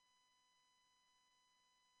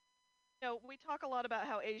 we talk a lot about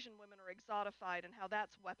how Asian women are exotified and how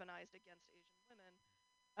that's weaponized against Asian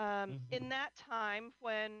women. In that time,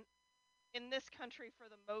 when in this country, for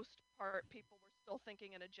the most part, people were still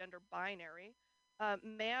thinking in a gender binary,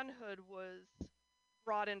 manhood was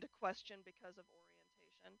brought into question because of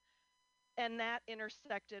orientation, and that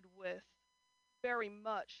intersected with very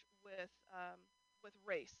much with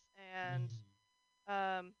race and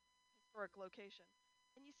historic location.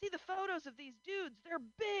 And you see the photos of these dudes; they're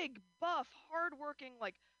big, buff, hardworking,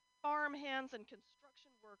 like farm hands and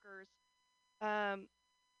construction workers, um,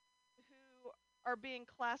 who are being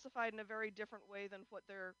classified in a very different way than what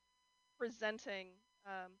their presenting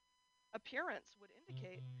appearance would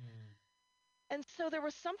indicate. And so there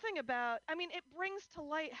was something about, I mean, it brings to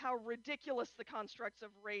light how ridiculous the constructs of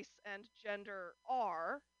race and gender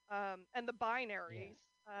are, and the binaries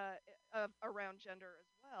around gender as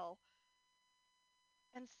well.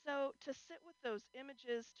 And so to sit with those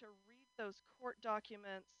images, to read those court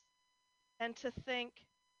documents, and to think,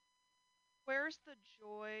 where's the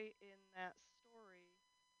joy in that story?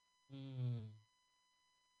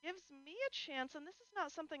 Gives me a chance, and this is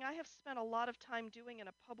not something I have spent a lot of time doing in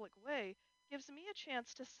a public way, gives me a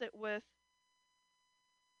chance to sit with,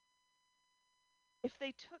 if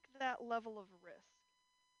they took that level of risk,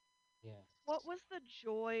 Yes. what was the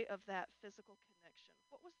joy of that physical connection?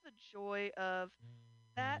 What was the joy of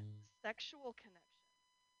that sexual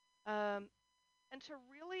connection? And to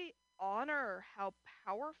really honor how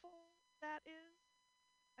powerful that is,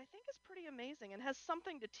 I think is pretty amazing and has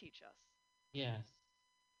something to teach us. Yes.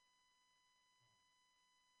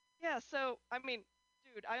 Yeah, so, I mean,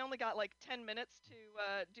 dude, I only got like 10 minutes to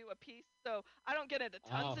do a piece, so I don't get into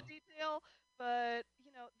tons of detail, but, just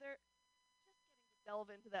getting to delve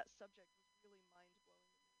into that subject was really mind-blowing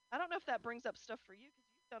to me. I don't know if that brings up stuff for you, because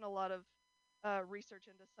you've done a lot of research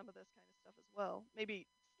into some of this kind of stuff as well. Maybe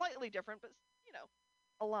slightly different, but,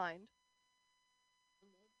 aligned.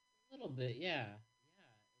 A little bit, yeah.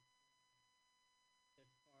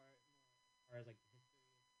 As far as like the history of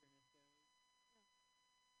queerness goes.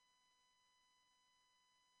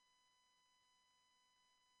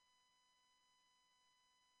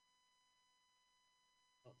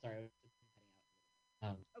 Oh, sorry, I was just cutting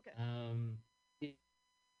out. Okay.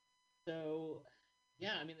 So,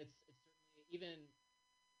 yeah, I mean, it's certainly, even,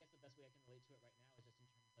 I guess the best way I can relate to it right now is just in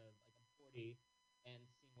terms of, like, I'm 40 and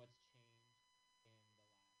seeing what's changed in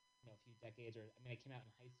the last, few decades, or, I mean, I came out in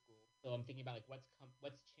high school, so I'm thinking about, like,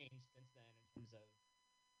 what's changed since then in terms of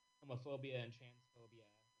homophobia and transphobia,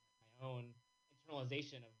 my own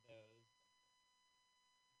internalization of those,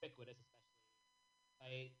 ubiquitous, especially,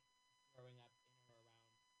 by growing up in or around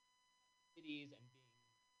cities and being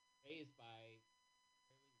raised by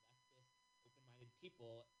fairly leftist, open-minded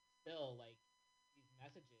people. Still, like, these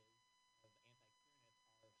messages of anti-queerness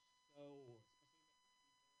are so,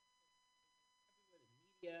 especially in the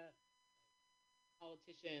media,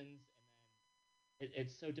 politicians, and then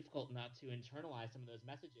it's so difficult not to internalize some of those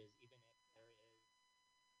messages, even if there is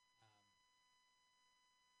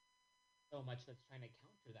so much that's trying to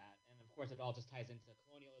counter that. And of course, it all just ties into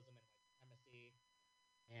colonialism and white supremacy.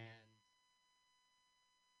 And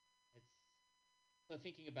it's so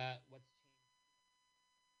thinking about what's changed,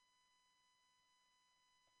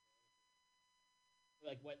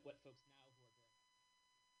 like what folks now who are growing up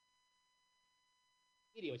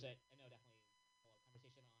media, which I know definitely is a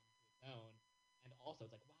conversation on to its own. And also,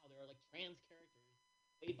 it's like, wow, there are like trans characters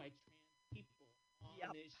played by trans people on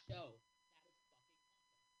this show. That is fucking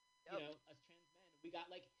awesome. As trans men, we got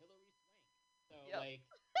like Hillary Swank. So Yep. like,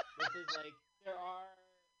 this is like there are.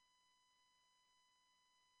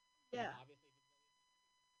 Yeah. Obviously, it's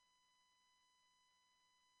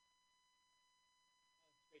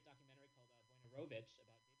a great documentary called Wojnarowicz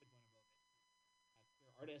about David Wojnarowicz, a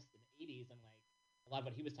queer artist in the '80s, and like a lot of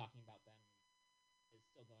what he was talking about then is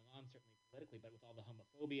still going on, certainly politically, but with all the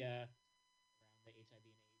homophobia around the HIV and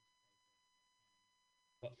AIDS crisis,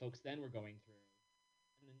 what folks then were going through,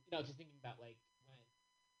 and then just thinking about like when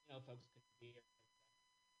folks could be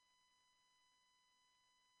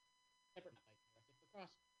separate, not like arrested for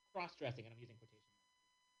cross dressing, and I'm using quotation marks.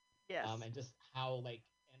 Yes. And just how like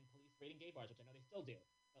and police raiding gay bars, which I know they still do,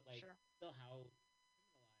 but like Sure. still how criminalized.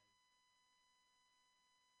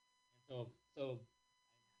 And so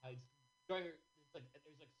I during it's like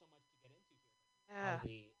there's like so much to get into here. Yeah. How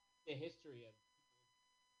the history of people's race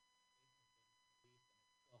has been policed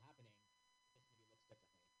and it's still happening. It just maybe looks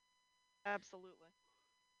differently. Absolutely.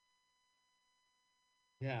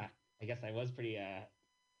 Yeah, I guess I was pretty revved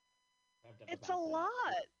up It's about a that.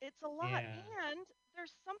 lot. It's a lot. Yeah. And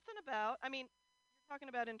there's something about, I mean, you're talking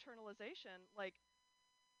about internalization, like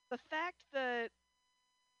the fact that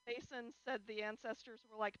Mason said the ancestors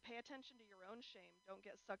were like, pay attention to your own shame, don't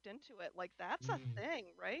get sucked into it. Like that's a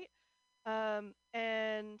thing, right?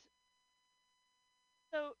 And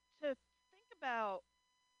so to think about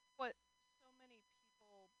what so many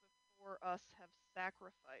people before us have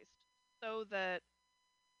sacrificed so that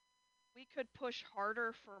we could push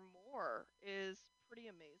harder for more is pretty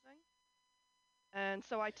amazing. And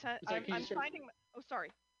so Sorry, I'm finding. Oh,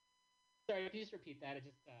 sorry. Sorry, can you just repeat that? It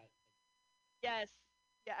just Yes.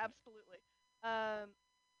 Yeah, absolutely.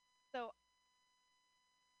 So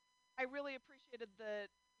I really appreciated that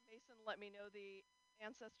Mason let me know the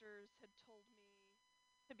ancestors had told me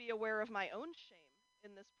to be aware of my own shame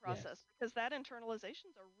in this process Yes. because that internalization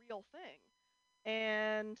is a real thing.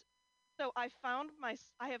 And so I have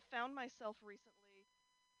found myself recently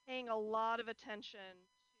paying a lot of attention to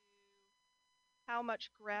how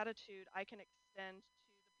much gratitude I can extend to the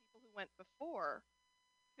people who went before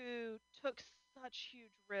who took such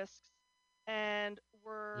huge risks and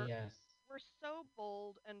were Yes. so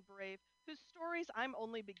bold and brave, whose stories I'm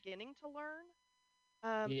only beginning to learn.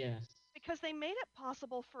 Yes. Because they made it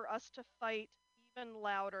possible for us to fight even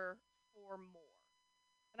louder for more.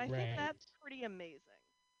 And I think Right. that's pretty amazing.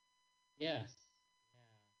 Yes. Yeah.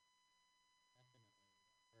 Definitely.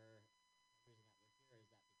 The reason that we're here is that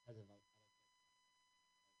because of other folks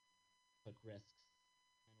took risks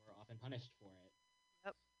and were often punished for it.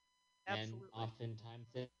 Yep. Absolutely. And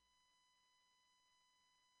oftentimes it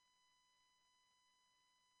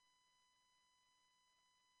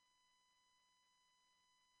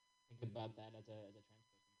think about that as a trans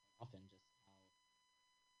person quite often, just how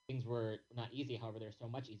things were not easy. However, they're so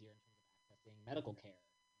much easier in terms of accessing medical care,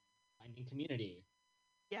 finding community.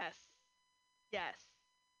 Yes. Yes.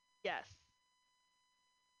 Yes.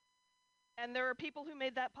 And there are people who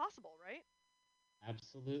made that possible, right?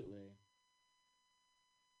 Absolutely.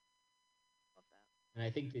 Love that. And I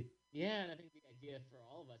think that and I think the idea for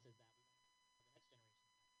all of us is that we want the next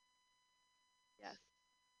generation. Yes.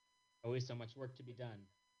 Always so much work to be done.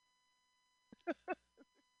 So much work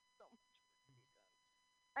to be done.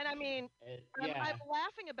 And I mean, I'm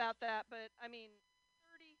laughing about that, but I mean,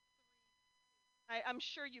 33. I'm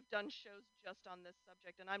sure you've done shows just on this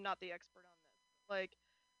subject, and I'm not the expert on this. Like,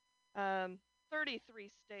 33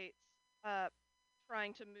 states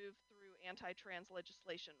trying to move through anti-trans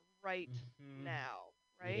legislation right now,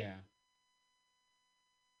 right? Yeah.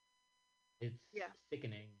 It's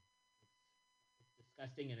sickening. It's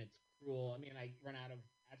disgusting and it's cruel. I mean, I run out of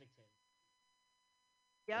adjectives.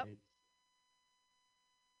 Yep.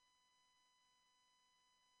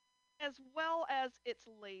 As well as it's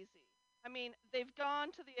lazy. I mean, they've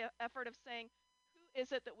gone to the effort of saying, who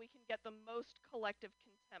is it that we can get the most collective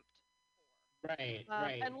contempt for? Right,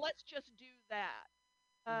 right. And let's just do that.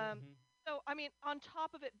 So, I mean, on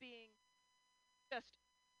top of it being just,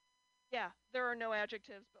 there are no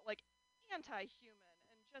adjectives, but like anti-human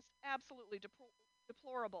and just absolutely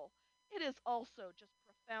deplorable, it is also just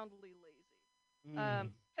profoundly lazy.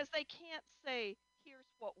 Because they can't say,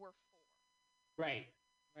 here's what we're for. Right,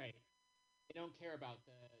 right. They don't care about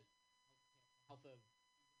the health of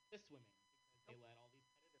cis women because they let all these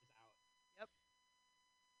predators out. Yep.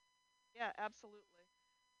 Yeah, absolutely.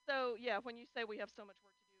 So, when you say we have so much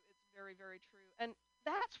work to do, it's very, very true. And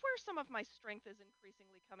that's where some of my strength is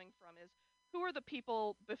increasingly coming from is who are the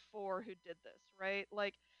people before who did this, right?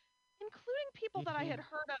 Like, including people that I had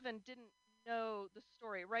heard of and didn't know the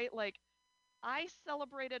story, right? Like, I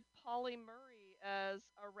celebrated Polly Murray as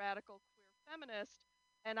a radical queer feminist,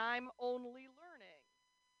 and I'm only learning.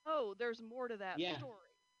 oh, there's more to that Yeah.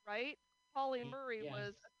 story, right? Polly Murray Yes.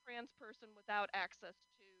 was a trans person without access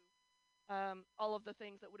to all of the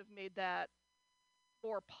things that would have made that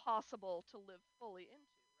more possible to live fully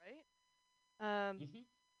into, right? Mhm.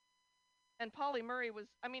 And Polly Murray was,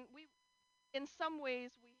 I mean, in some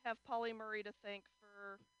ways, we have Polly Murray to thank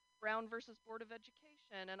for Brown versus Board of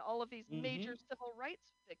Education and all of these major Mhm. civil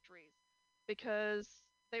rights victories because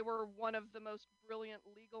they were one of the most brilliant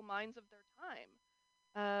legal minds of their time.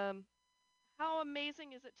 Um, how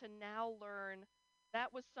amazing is it to now learn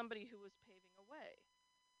that was somebody who was paving a way?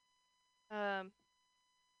 Um,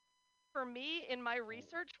 for me, in my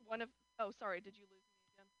research, oh, sorry, did you lose me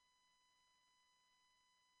again?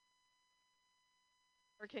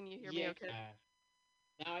 Or can you hear me Yeah. okay?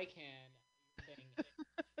 Now I can. You're saying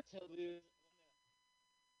to lose.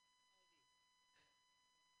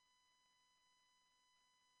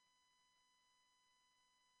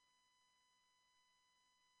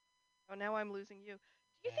 Oh, now I'm losing you.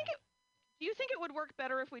 Yeah. Do you think it would work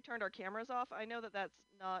better if we turned our cameras off? I know that that's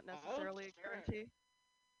not Oh, necessarily a sure. guarantee.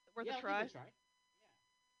 Worth a Yeah, I'll give it try. a try.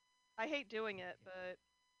 I hate doing it, but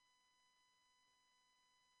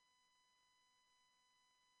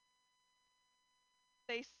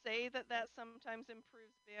they say that sometimes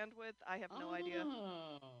improves bandwidth. I have no idea.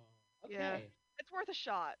 Oh, Yeah, okay. it's worth a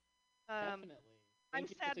shot. Um, Definitely. I'm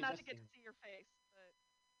Thank you for sad not to get suggesting. to see your face, but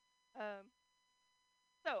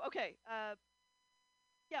so okay.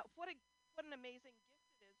 Yeah, what an amazing gift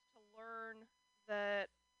it is to learn that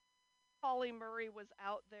Polly Murray was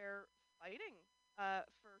out there fighting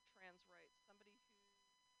for trans rights. Somebody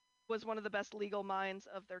who was one of the best legal minds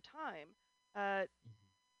of their time. Uh,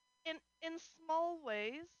 in small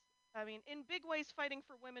ways, I mean, in big ways fighting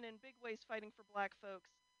for women, in big ways fighting for black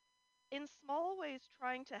folks, in small ways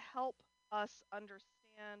trying to help us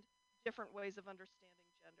understand different ways of understanding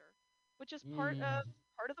gender, which is Mm.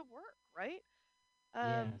 part of the work, right?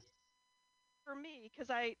 Um, Yes. for me, because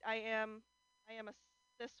I am a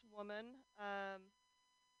cis woman,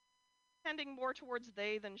 tending more towards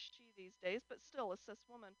they than she these days, but still a cis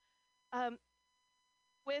woman. Um,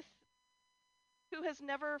 with who has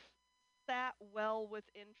never sat well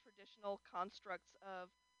within traditional constructs of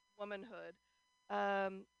womanhood,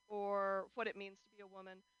 or what it means to be a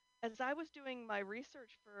woman. As I was doing my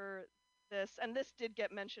research for this, and this did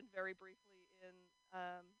get mentioned very briefly in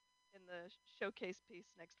the showcase piece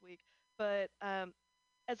next week, but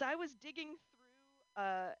as I was digging through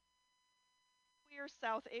queer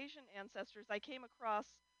South Asian ancestors, I came across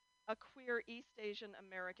a queer East Asian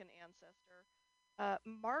American ancestor,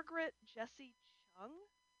 Margaret Jessie Chung,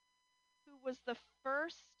 who was the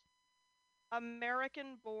first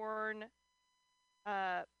American born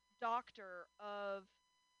uh, doctor of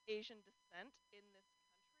Asian descent in this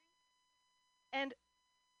country. And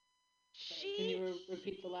Sorry, can you she,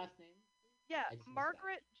 repeat the last name? yeah, I just missed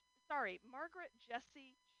that. Margaret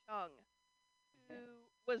Jessie Chung, who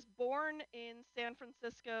was born in San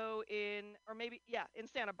Francisco or maybe, yeah, in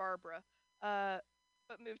Santa Barbara, uh,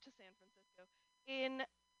 but moved to San Francisco in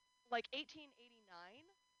like 1889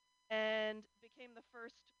 and became the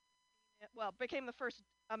first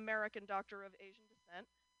American doctor of Asian descent,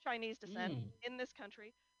 Chinese descent Mm. in this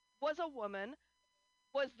country, was a woman,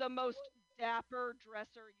 was the most dapper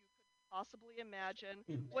dresser you could possibly imagine,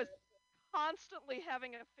 was constantly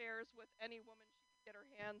having affairs with any woman she could get her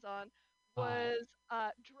hands on, Hot. was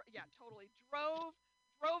yeah, totally drove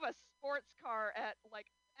a sports car at like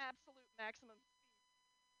absolute maximum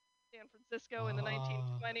San Francisco in the Oh.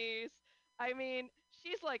 1920s. I mean,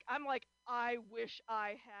 I'm like, I wish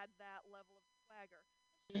I had that level of swagger.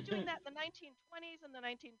 She's doing that in the 1920s and the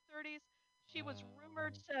 1930s. She was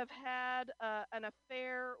rumored to have had an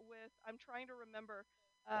affair with, I'm trying to remember,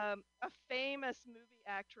 a famous movie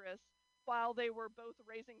actress while they were both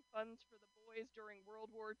raising funds for the boys during World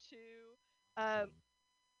War II. Um,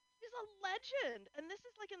 she's a legend. And this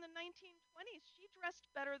is like in the 1920s. She dressed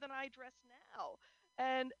better than I dress now.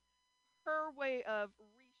 And her way of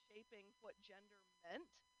reshaping what gender meant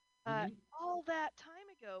Mhm. all that time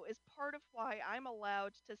ago is part of why I'm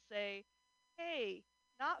allowed to say, hey,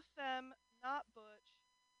 not femme, not butch.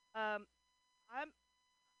 Um, I'm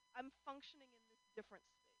I'm functioning in this different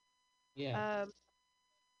space. Yes.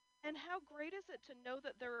 And how great is it to know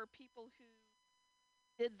that there are people who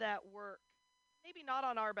did that work, maybe not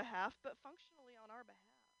on our behalf, but functionally on our behalf.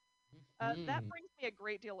 That Mhm. brings me a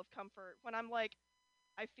great deal of comfort when I'm like,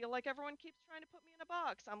 I feel like everyone keeps trying to put me in a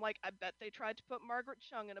box. I'm like, I bet they tried to put Margaret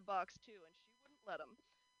Chung in a box too, and she wouldn't let them.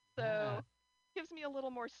 Yeah. So, gives me a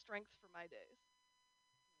little more strength for my days.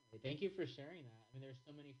 Thank you for sharing that. I mean, there's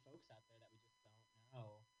so many folks out there that we just don't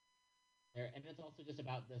know. And it's also just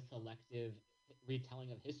about the selective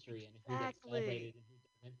retelling of history and who gets Exactly. celebrated and who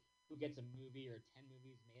doesn't, who gets a movie or 10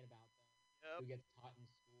 movies made about them, who gets taught in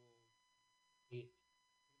schools. Pretty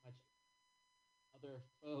much other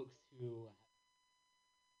folks who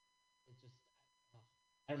it's just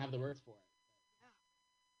I don't have the words for it.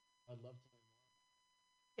 Yeah. I'd love to learn more.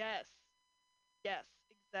 Yes. Yes,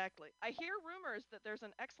 exactly. I hear rumors that there's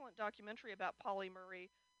an excellent documentary about Polly Murray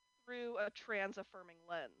through a trans affirming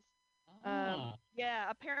lens. Ah. Yeah,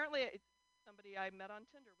 apparently somebody I met on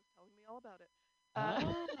Tinder was telling me all about it.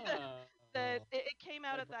 Oh. That it came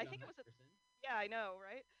out Gotta at the, I brag on think it that was at, person. yeah, I know,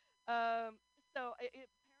 right? So apparently it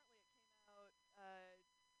came out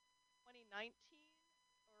 2019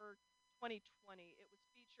 or 2020. It was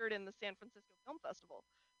featured in the San Francisco Film Festival.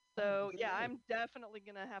 Oh, So yeah, sick. I'm definitely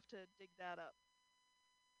gonna have to dig that up.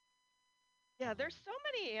 Yeah, there's Um, so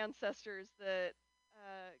many ancestors that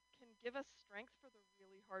can give us strength for the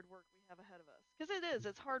really hard work we have ahead of us. Because it is,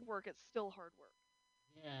 it's hard work. It's still hard work.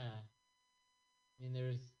 yeah. I mean,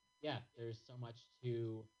 there's so much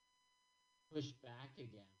to push back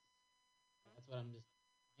against. That's what I'm just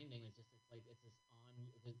finding is just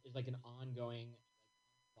it's this there's like an ongoing like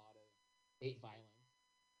onslaught of state violence.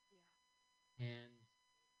 Yeah. And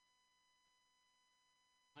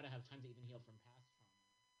how to have time to even heal from past trauma.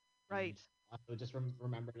 And Right. also just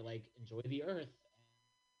remember to like enjoy the earth and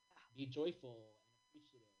be joyful and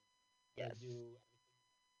appreciative. How to Yes. do everything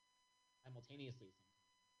simultaneously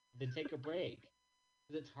sometimes. Then take a break.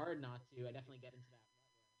 Because it's hard not to. I definitely get into that rut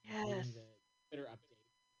where I'm Yes. reading the Twitter updates.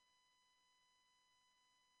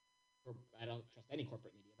 I don't trust any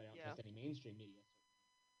corporate media, but I don't Yeah. trust any mainstream media.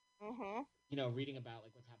 Mhm. You know, reading about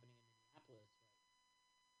like what's happening in Minneapolis, right?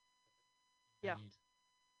 Yeah. And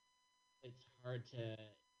it's hard to,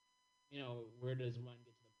 where does one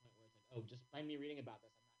get to the point where it's like, oh, just by me reading about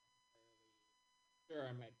this, I'm not necessarily sure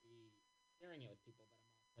I might be sharing it with people,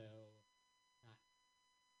 but I'm also not.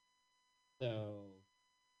 So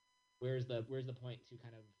where's the point to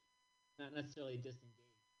kind of not necessarily disengage?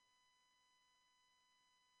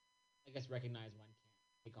 I guess recognize one can't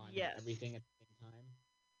take on Yes. everything at the same time.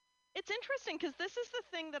 It's interesting because this is the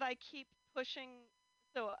thing that I keep pushing.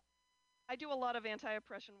 So I do a lot of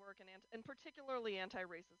anti-oppression work and particularly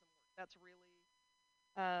anti-racism work. That's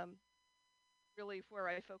um, really where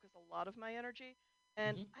I focus a lot of my energy.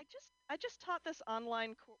 And Mm-hmm. I just taught this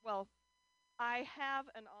online well, I have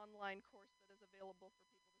an online course that is available for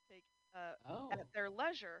people to take at their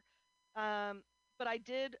leisure. But I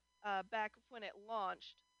did back when it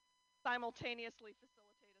launched simultaneously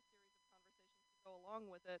facilitate a series of conversations to go along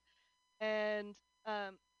with it. And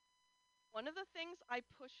one of the things I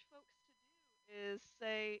push folks to do is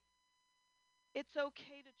say it's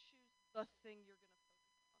okay to choose the thing you're going to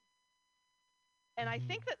focus on. And I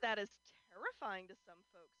think that that is terrifying to some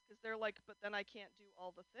folks because they're like, but then I can't do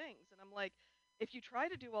all the things. And I'm like, if you try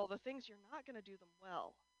to do all the things, you're not going to do them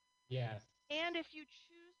well. Yes. And if you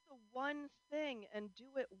choose the one thing and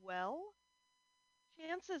do it well,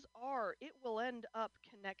 chances are it will end up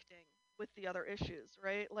connecting with the other issues,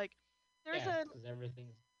 right? Like, there's Yes, a because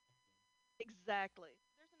everything's exactly.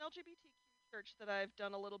 There's an LGBTQ church that I've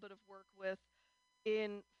done a little bit of work with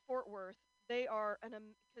in Fort Worth. They are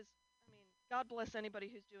because I mean, God bless anybody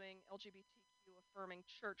who's doing LGBTQ affirming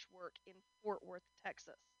church work in Fort Worth,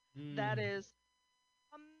 Texas. That is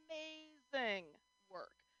amazing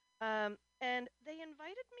work. And they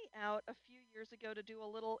invited me out a few years ago to do a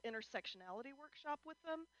little intersectionality workshop with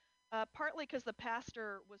them, partly because the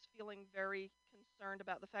pastor was feeling very concerned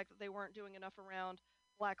about the fact that they weren't doing enough around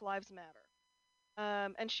Black Lives Matter.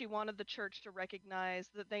 And she wanted the church to recognize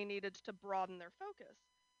that they needed to broaden their focus.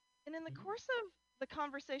 And in the course of the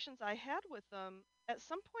conversations I had with them, at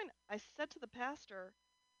some point I said to the pastor,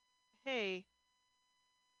 hey,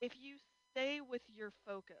 if you stay with your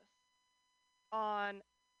focus on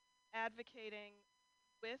advocating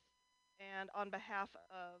with and on behalf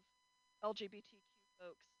of LGBTQ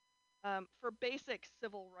folks for basic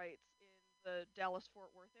civil rights in the Dallas Fort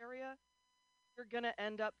Worth area, you're going to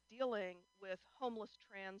end up dealing with homeless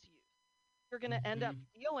trans youth. You're going to end up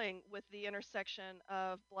dealing with the intersection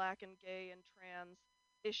of black and gay and trans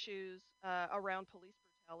issues around police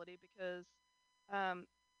brutality because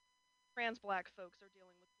trans black folks are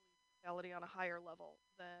dealing with police brutality on a higher level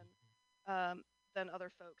than other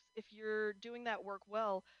folks. If you're doing that work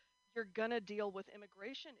well, you're gonna deal with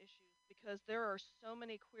immigration issues because there are so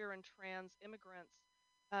many queer and trans immigrants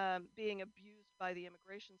being abused by the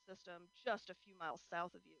immigration system just a few miles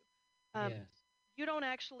south of you. Yes. You don't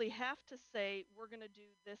actually have to say we're gonna do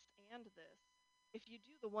this and this. If you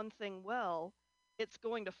do the one thing well, it's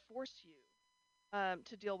going to force you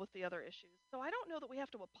to deal with the other issues. So I don't know that we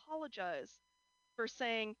have to apologize for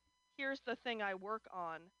saying, here's the thing I work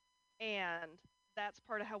on, and that's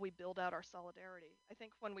part of how we build out our solidarity. I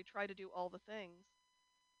think when we try to do all the things,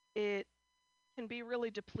 it can be really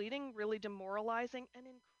depleting, really demoralizing, and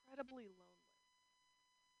incredibly lonely.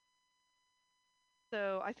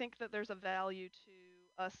 So I think that there's a value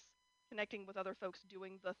to us connecting with other folks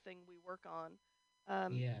doing the thing we work on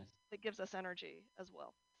Yes. that gives us energy as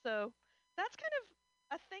well. So that's kind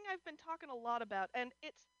of a thing I've been talking a lot about, and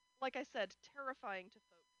it's, like I said, terrifying to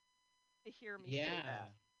folks to hear me say Yeah.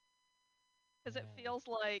 that because it Yeah. feels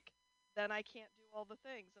like then I can't do all the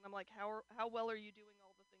things, and I'm like, how well are you doing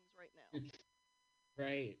all the things right now?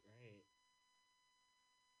 Right. Right.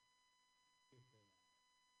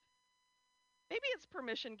 Maybe it's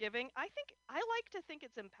permission giving. I like to think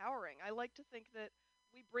it's empowering. I like to think that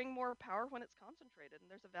we bring more power when it's concentrated, and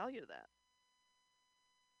there's a value to that.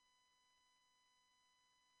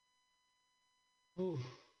 Oof.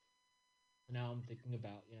 Now I'm thinking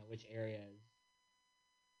about which areas.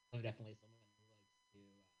 I'm definitely someone who likes to,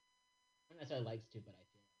 not necessarily likes to, but I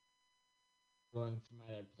feel like going from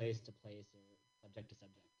either place to place or subject to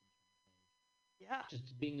subject. Yeah.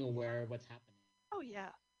 Just being aware of what's happening. Oh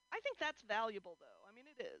yeah. I think that's valuable though. I mean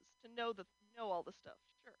it is to know all the stuff,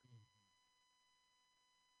 sure.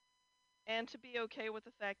 And to be okay with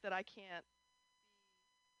the fact that I can't be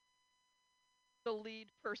the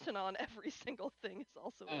lead person on every single thing is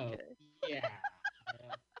also Oh, okay. yeah.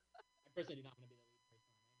 I personally do not want to be the lead person on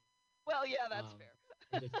anything. Well, yeah, that's fair.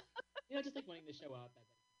 Just like wanting to show up as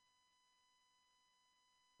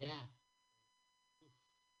yeah.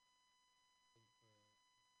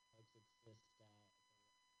 Folks, it's just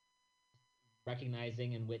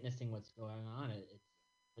recognizing and witnessing what's going on.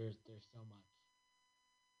 There's so much.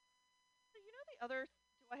 So you know the other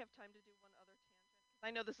do I have time to do one other tangent? Because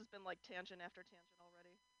I know this has been like tangent after tangent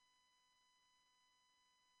already.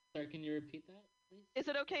 Sorry, can you repeat that, please? Is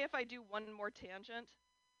it okay if I do one more tangent?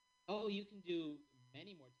 Oh, you can do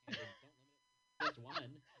many more tangents. Don't limit it to just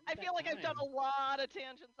one. I feel like I've done a lot of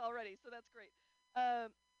tangents already, so that's great. So,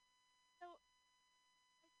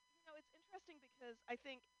 it's interesting because I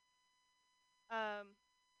think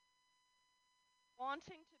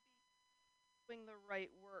wanting to be doing the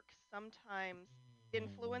right work sometimes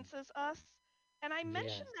influences us. And I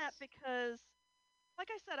mention that because, like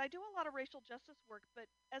I said, I do a lot of racial justice work, but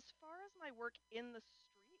as far as my work in the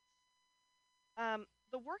streets,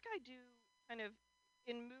 the work I do kind of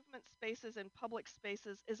in movement spaces and public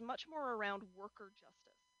spaces is much more around worker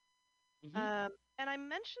justice. And I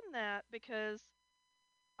mention that because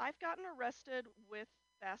I've gotten arrested with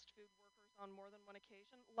fast food workers on more than one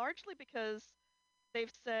occasion, largely because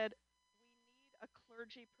they've said we need a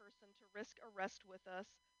clergy person to risk arrest with us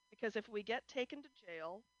because if we get taken to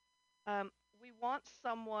jail, we want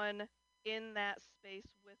someone in that space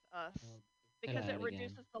with us because it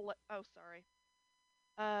reduces the. Oh, sorry.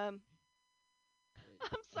 I'm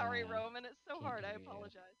sorry, Roman. It's so hard. I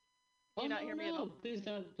apologize. Oh, no. Please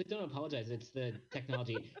don't apologize. It's the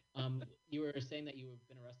technology. You were saying that you have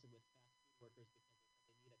been arrested with fast food workers because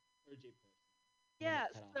they need a clergy person.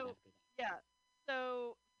 Yeah.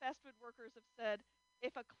 So fast food workers have said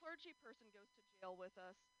if a clergy person goes to jail with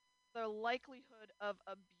us, the likelihood of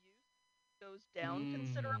abuse goes down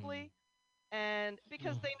considerably, and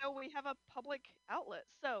because they know we have a public outlet.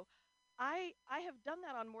 So I have done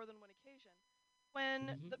that on more than one occasion. When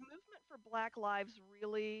the movement for Black Lives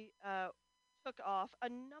really took off, a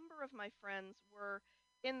number of my friends were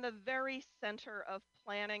in the very center of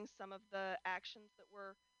planning some of the actions that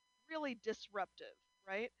were really disruptive,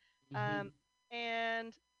 right?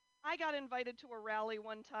 And I got invited to a rally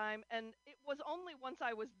one time, and it was only once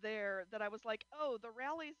I was there that I was like, oh, the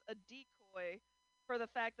rally's a decoy for the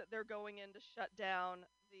fact that they're going in to shut down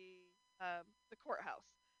the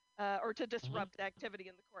courthouse or to disrupt activity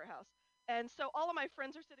in the courthouse. And so all of my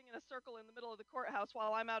friends are sitting in a circle in the middle of the courthouse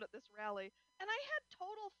while I'm out at this rally. And I had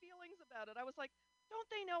total feelings about it. I was like, don't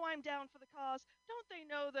they know I'm down for the cause? Don't they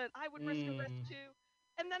know that I would risk arrest too?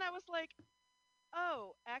 And then I was like,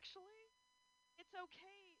 oh, actually, it's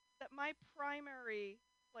okay that my primary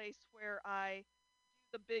place where I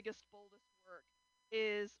do the biggest, boldest work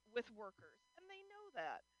is with workers. And they know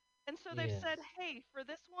that. And so they've said, hey, for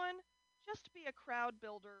this one, just be a crowd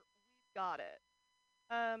builder. We've got it.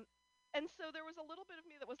 And so there was a little bit of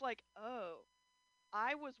me that was like, oh,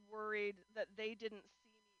 I was worried that they didn't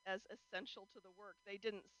see me as essential to the work. They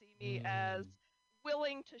didn't see me as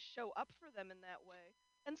willing to show up for them in that way.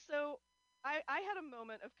 And so I had a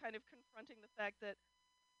moment of kind of confronting the fact that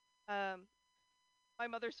my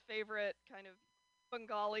mother's favorite kind of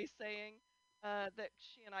Bengali saying that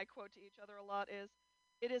she and I quote to each other a lot is,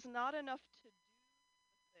 it is not enough to do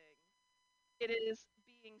the thing. It is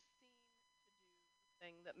being seen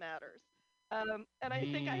thing that matters. And I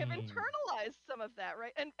think I have internalized some of that,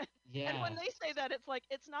 right? And when they say that, it's like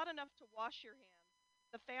it's not enough to wash your hands.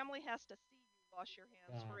 The family has to see you wash your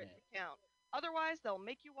hands Got for it it. to count. Otherwise, they'll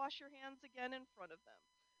make you wash your hands again in front of them.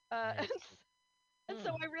 I And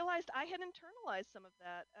so I realized I had internalized some of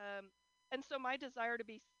that. And so my desire to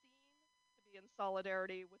be seen, to be in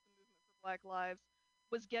solidarity with the movement for Black Lives,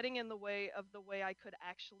 was getting in the way of the way I could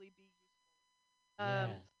actually be useful.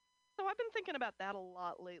 Yes. So I've been thinking about that a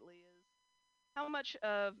lot lately. Is how much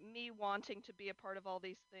of me wanting to be a part of all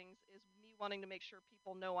these things is me wanting to make sure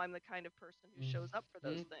people know I'm the kind of person who shows up for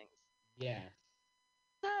those things. Yes.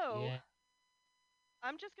 So Yeah.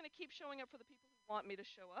 I'm just going to keep showing up for the people who want me to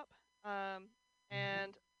show up.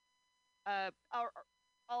 And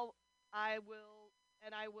I'll I will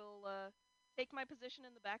I will take my position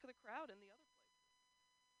in the back of the crowd in the other places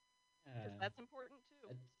because that's important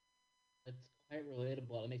too. It's quite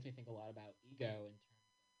relatable. It makes me think a lot about ego in terms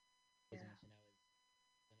of, Yeah. as you know,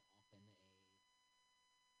 is often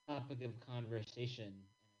a topic of conversation, and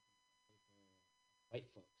I think for white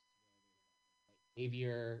folks, where there's that white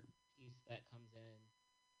savior piece that comes in,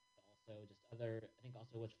 but also just other, I think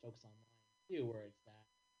also with folks online too, where it's that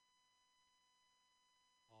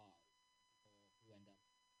cause, people who end up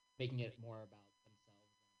making it more about themselves than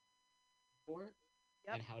about support,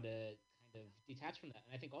 and how to kind of detach from that.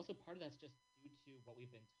 And I think also part of that's just due to what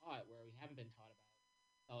we've been taught, where we haven't been taught about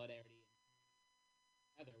solidarity and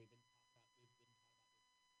together. We've been taught about this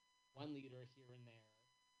one leader here and there.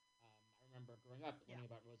 I remember growing up learning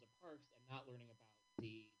about Rosa Parks and not learning about that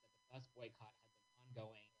the bus boycott had been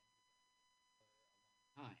ongoing for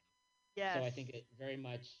a long time. Yes. So I think it very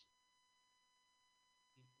much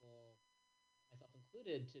people, myself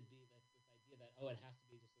included, to be this idea that it has to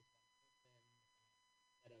be just this one person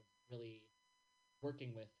instead of really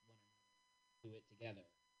working with one another to do it together.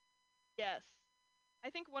 Yes. I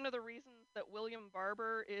think one of the reasons that William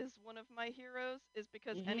Barber is one of my heroes is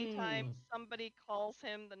because anytime somebody calls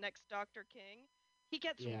him the next Dr. King, he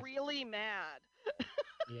gets really mad.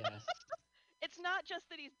 Yes. It's not just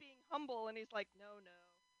that he's being humble and he's like, no.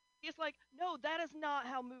 He's like, no, that is not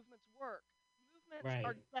how movements work. Movements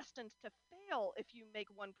are destined to fail if you make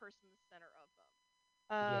one person the center of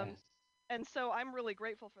them. Yes. And so I'm really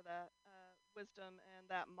grateful for that wisdom and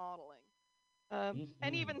that modeling.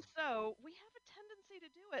 And even so, we have a tendency to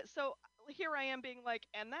do it. So here I am being like,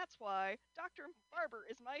 and that's why Dr. Barber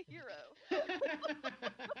is my hero.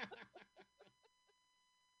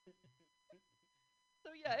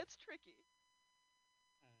 So yeah, it's tricky.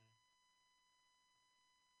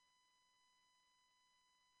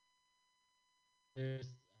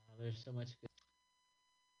 There's so much good.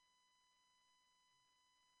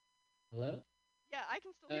 Hello? Yeah, I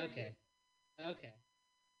can still hear you. Okay.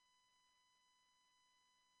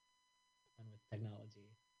 Fun with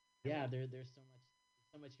technology. Yeah, there's so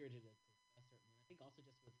much here to discuss, certainly. I think also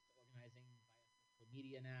just with organizing via social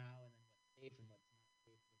media now, and then what's safe and what's not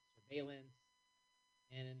safe with surveillance.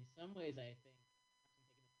 And in some ways, I think I'm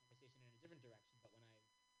taking this conversation in a different direction. But when I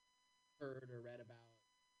heard or read about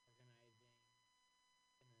organizing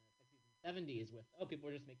in the 60s and 70s with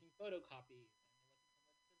people were just making photocopies and there wasn't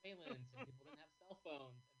so much surveillance and people didn't have cell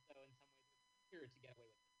phones, and so in some ways it was easier to get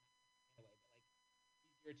away with it. Not get away, but like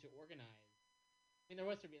easier to organize. I mean, there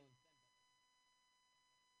was surveillance then,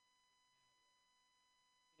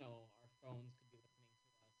 but our phones could be listening to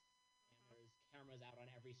us, and there's cameras out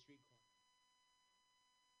on every street corner.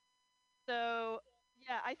 So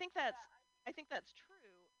yeah, I think that's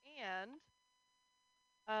true. And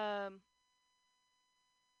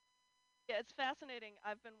yeah, it's fascinating.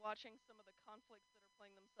 I've been watching some of the conflicts that are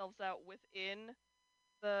playing themselves out within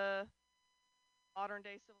the modern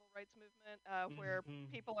day civil rights movement, where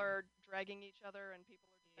people are dragging each other and people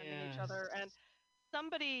are defending each other. And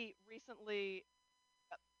somebody recently,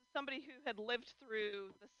 somebody who had lived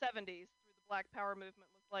through the 70s, through the Black Power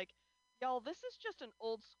movement, was like, y'all, this is just an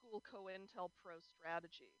old school COINTELPRO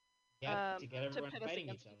strategy. To get everyone pit us fighting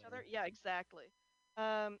against each other. Yeah, exactly.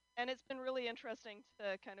 And it's been really interesting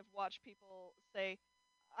to kind of watch people say,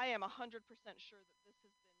 I am 100% sure that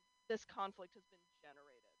this conflict has been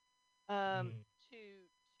generated to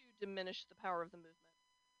diminish the power of the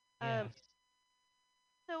movement.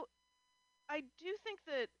 So I do think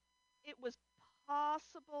that it was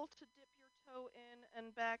possible to dip your toe in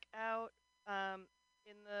and back out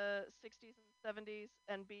in the 60s and 70s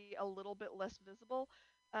and be a little bit less visible.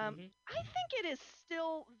 I think it is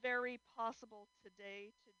still very possible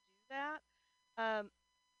today to do that,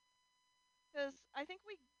 because I think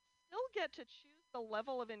we still get to choose the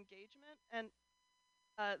level of engagement and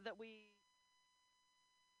that we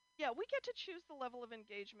get to choose the level of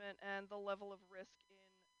engagement and the level of risk in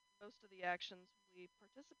most of the actions we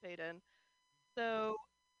participate in. So,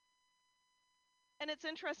 and it's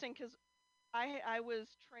interesting because I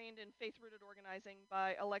was trained in faith-rooted organizing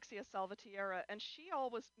by Alexia Salvatierra, and she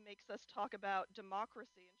always makes us talk about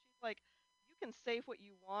democracy. And she's like, you can say what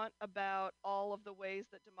you want about all of the ways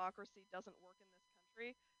that democracy doesn't work in this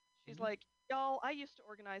country. She's Mhm. like, y'all, I used to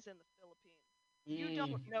organize in the Philippines. You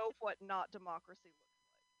don't know what not democracy looks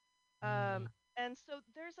like. And so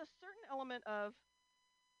there's a certain element of,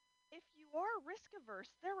 if you are risk averse,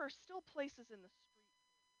 there are still places in the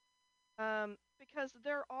street, because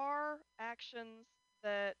there are actions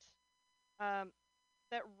that um,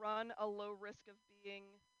 that run a low risk of being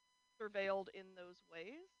surveilled in those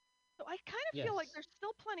ways. So I kind of feel like Yes. there's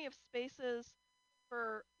still plenty of spaces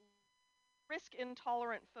for risk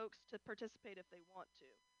intolerant folks to participate if they want to.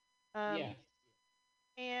 Yes.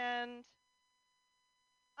 And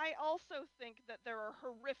I also think that there are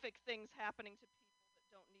horrific things happening to people that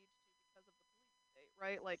don't need to because of the police state,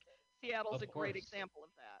 right? Like Seattle's Of a great course. example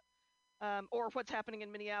of that. Or what's happening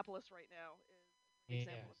in Minneapolis right now is a great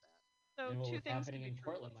example of Yes. that. So And what two was things happening can be in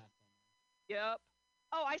true at Portland once. last summer. Yep.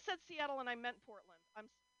 Oh, I said Seattle and I meant Portland.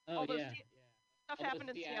 Oh Although yeah, yeah. stuff Although happened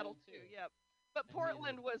in Seattle Seattle too. too. Yep. But I mean,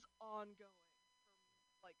 Portland was ongoing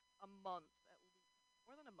for like a month at least,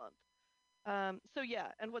 more than a month. So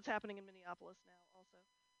yeah, and what's happening in Minneapolis now also.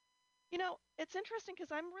 You know, it's interesting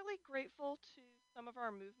because I'm really grateful to some of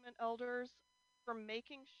our movement elders for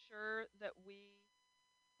making sure that we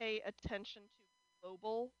pay attention to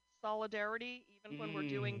global solidarity, even when we're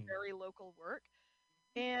doing very local work.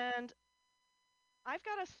 And I've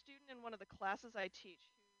got a student in one of the classes I teach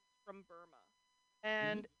who's from Burma,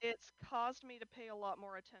 and it's caused me to pay a lot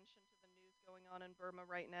more attention to the news going on in Burma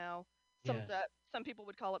right now. Yes. Some people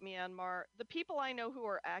would call it Myanmar. The people I know who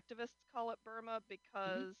are activists call it Burma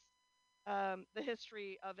because the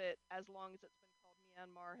history of it, as long as it's been called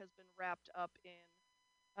Myanmar, has been wrapped up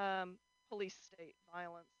in police state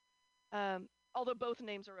violence. Although both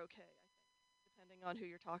names are okay, I think, depending on who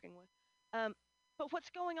you're talking with. But what's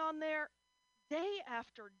going on there, day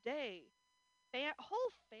after day,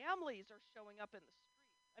 whole families are showing up in the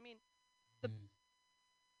streets. I mean, the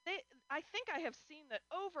they I think I have seen that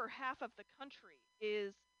over half of the country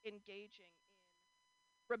is engaging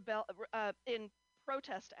in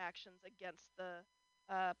protest actions against the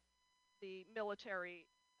military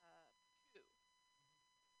coup.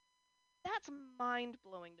 That's mind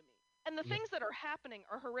blowing to me. And the Yeah. things that are happening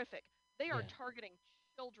are horrific. They are Yeah. targeting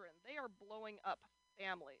children. They are blowing up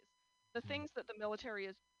families. The things that the military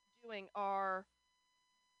is doing are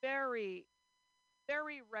very,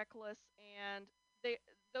 very reckless, and they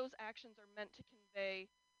those actions are meant to convey,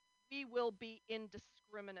 we will be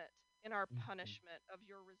indiscriminate in our punishment of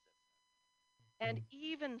your resistance. And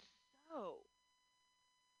even so,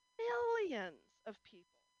 millions of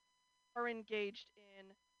people are engaged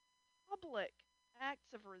in public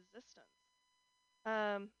acts of resistance.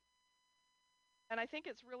 Um, and I think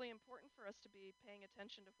it's really important for us to be paying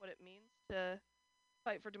attention to what it means to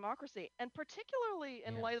fight for democracy, and particularly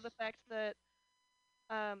in light of the fact that,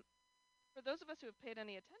 um, for those of us who have paid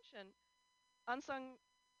any attention, Aung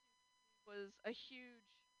was a huge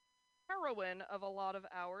heroine of a lot of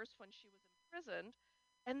ours when she was imprisoned.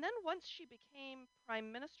 And then once she became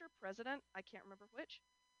prime minister, president, I can't remember which,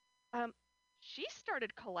 um, she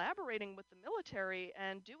started collaborating with the military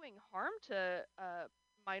and doing harm to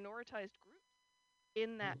minoritized groups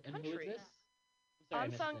in that And who is country. this? I'm sorry, I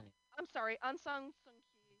missed Aung the name. I'm sorry, Aung San Suu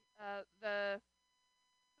Kyi, the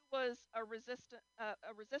who was a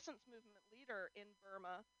resistance movement leader in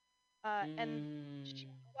Burma, and she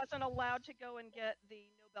wasn't allowed to go and get the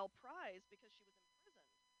Nobel Prize because she was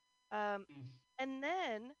imprisoned. And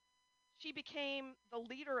then she became the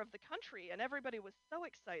leader of the country, and everybody was so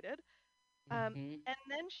excited. And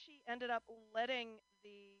then she ended up letting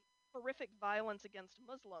the horrific violence against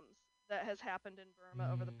Muslims that has happened in Burma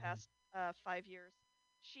over the past 5 years.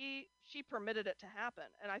 She permitted it to happen,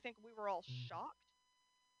 and I think we were all shocked.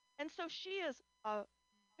 And so she is a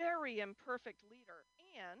very imperfect leader.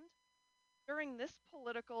 And during this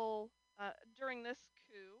during this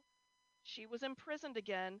coup, she was imprisoned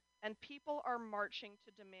again, and people are marching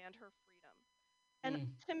to demand her freedom. And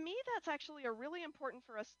to me, that's actually a really important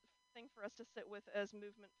thing for us to sit with as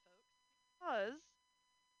movement folks, because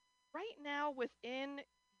right now within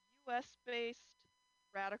U.S. based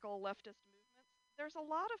radical leftist movements, there's a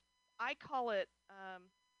lot of, I call it,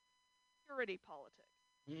 purity politics.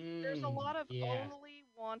 There's a lot of Yes. only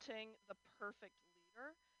wanting the perfect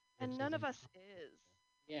leader, Which and is none of us impossible. is.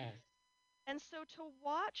 Yes. And so to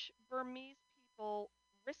watch Burmese people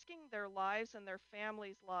risking their lives and their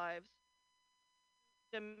families' lives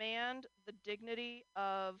demand the dignity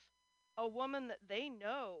of a woman that they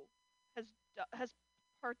know has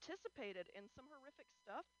participated in some horrific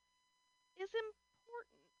stuff is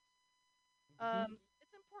important.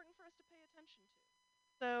 It's important for us to pay attention to.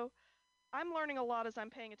 So I'm learning a lot as I'm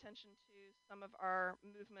paying attention to some of our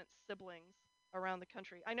movement siblings around the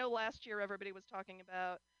country. I know last year everybody was talking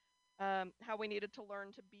about how we needed to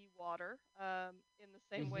learn to be water in the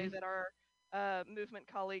same way that our movement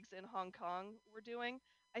colleagues in Hong Kong were doing.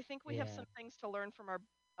 I think we have Yeah. some things to learn from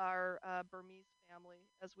our Burmese family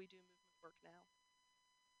as we do movement work now.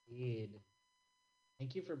 Indeed.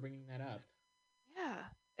 Thank you for bringing that up. Yeah,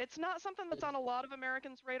 it's not something that's on a lot of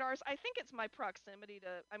Americans' radars. I think it's my proximity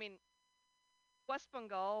to, I mean, West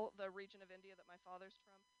Bengal, the region of India that my father's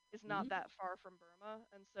from, is not that far from Burma,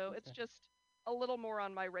 and so it's Okay. just a little more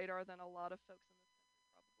on my radar than a lot of folks in this country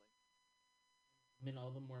probably. I mean,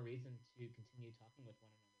 all the more reason to continue talking with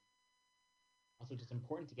one another. Also, just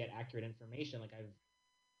important to get accurate information. Like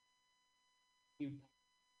you,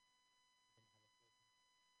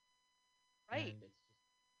 Right. and it's just,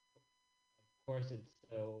 of course, it's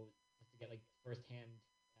so just to get like firsthand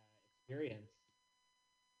experience.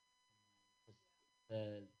 Just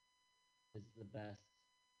the is the best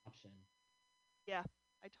option. Yeah,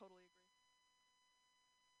 I totally agree.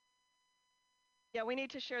 Yeah, we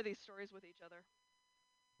need to share these stories with each other.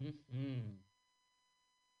 Mm-hmm.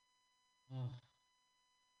 Oh.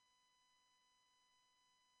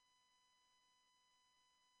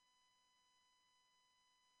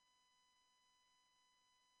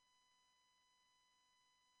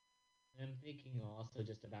 I'm thinking also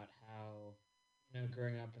just about how,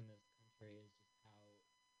 growing up in this country is just how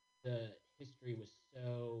the history was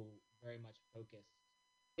so very much focused.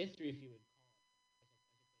 History, if you would call it, I should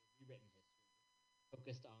say rewritten history,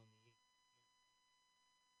 focused on the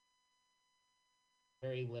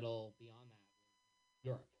very little beyond that was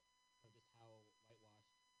Europe. So just how whitewashed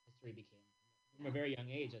history became from a very young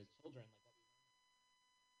age as children, like what we learned,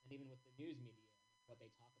 and even with the news media, what they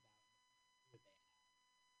talk about, and the that they have.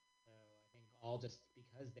 So I think all just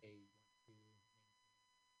because they want to maintain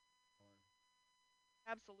power.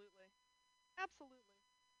 Absolutely. Absolutely.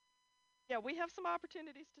 Yeah, we have some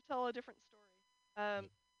opportunities to tell a different story.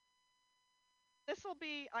 This will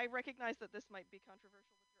be, I recognize that this might be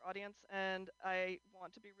controversial with your audience, and I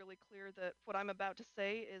want to be really clear that what I'm about to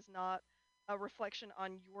say is not a reflection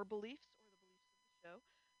on your beliefs or the beliefs of the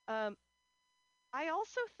show. I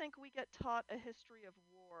also think we get taught a history of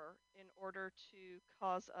war in order to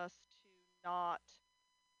cause us to not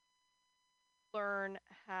learn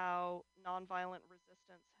how nonviolent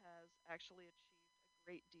resistance has actually achieved a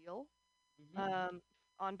great deal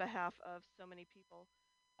on behalf of so many people.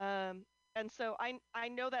 And so I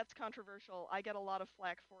know that's controversial. I get a lot of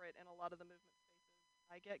flack for it in a lot of the movement spaces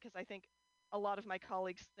I get because I think a lot of my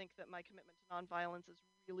colleagues think that my commitment to nonviolence is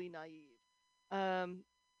really naive.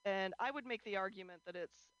 And I would make the argument that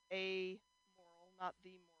it's a moral, not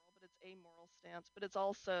the moral, but it's a moral stance. But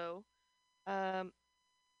um,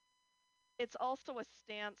 it's also a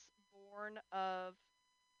stance born of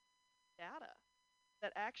data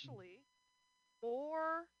that actually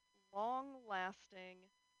more long-lasting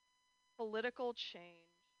political change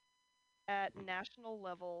at national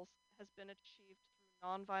levels has been achieved through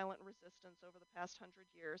nonviolent resistance over the past 100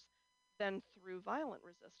 years than through violent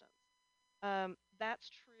resistance. That's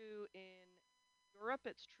true in Europe,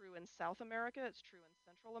 it's true in South America, it's true in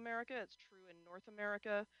Central America, it's true in North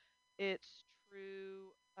America, it's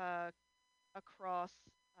true across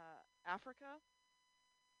Africa.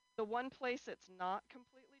 The one place it's not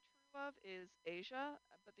completely true of is Asia,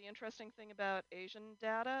 but the interesting thing about Asian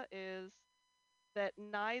data is that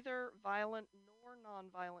neither violent nor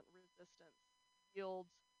nonviolent resistance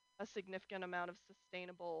yields a significant amount of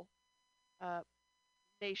sustainable uh,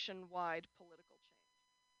 nationwide political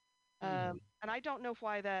change. And I don't know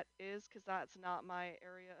why that is, because that's not my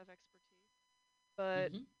area of expertise.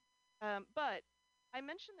 But I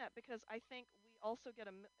mention that because I think we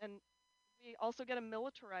also get a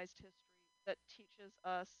militarized history that teaches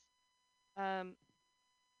us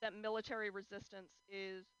that military resistance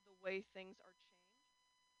is the way things are changed,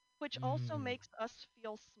 which also makes us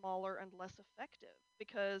feel smaller and less effective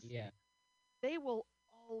because they will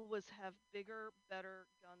always have bigger, better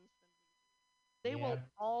guns than we do. They will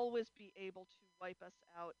always be able to wipe us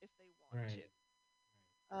out if they want to.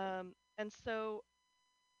 And so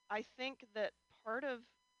I think that part of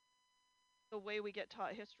the way we get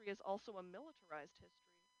taught history is also a militarized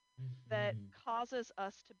history that causes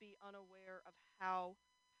us to be unaware of how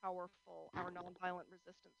powerful our nonviolent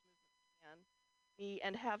resistance movements can be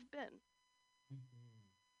and have been.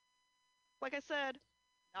 Like I said,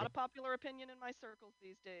 Not a popular opinion in my circles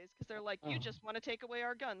these days because they're like, you just want to take away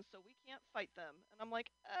our guns so we can't fight them. And I'm like,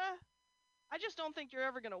 I just don't think you're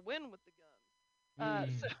ever going to win with the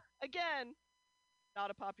guns. So, again,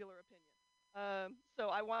 not a popular opinion. So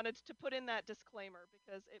I wanted to put in that disclaimer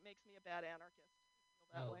because it makes me a bad anarchist. Feel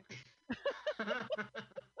that way.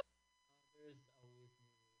 There's always new.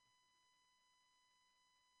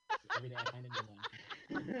 Every day I find a new one.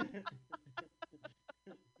 It's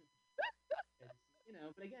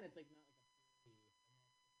but again, it's like not like a purely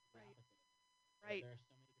Right. opposite. Right. There are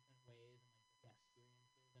so many different ways and like different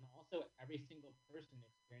experiences, and also every single person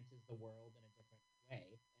experiences the world in a different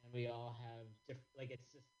way, and we all have different. Like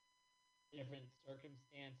it's just different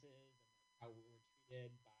circumstances and like how we were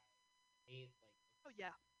treated by fate. Like oh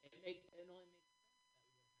yeah, it only makes sense that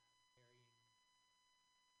we would have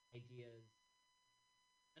varying ideas.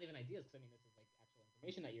 Not even ideas, because I mean this is like actual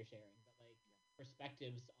information that you're sharing, but like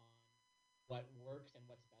perspectives on what works and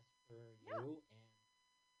what's best for you, and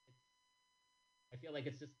it's. I feel like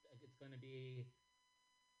it's going to be,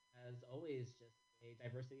 as always, just a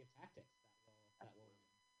diversity of tactics that will.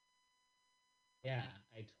 Yeah,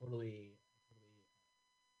 I totally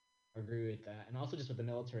agree with that, and also just with the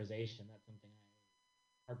militarization, that's something I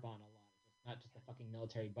harp on a lot. Just not just the fucking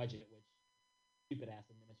military budget, which stupid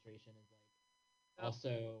ass administration is like.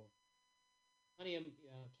 Also, plenty of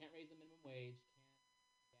can't raise the minimum wage, can't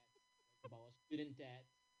abolish student debt,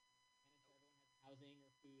 can't ensure everyone has housing or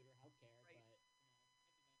food or healthcare, right. But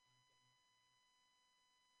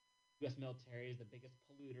U.S. military is the biggest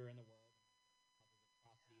polluter in the world and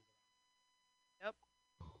causes atrocities around. Yep.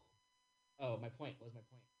 Oh, my point. What was my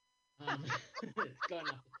point? It's going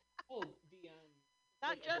off. Oh, the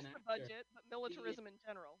not like, just the budget, but militarism in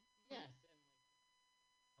general. Yes, and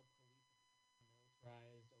like how police have become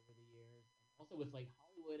militarized over the years, and also with like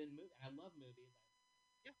Hollywood and movies. I love movies.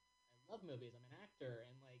 I love movies. I'm an actor,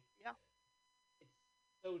 and like it's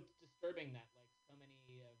so disturbing that like so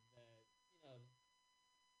many of the films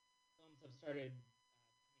have started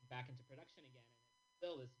coming back into production again, and it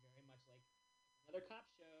still is very much like another cop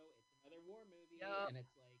show. It's another war movie, and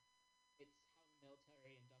it's like it's how the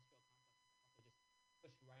military-industrial complex is also just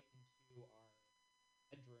pushed right into our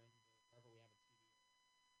bedrooms or wherever we have a TV,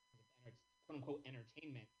 quote unquote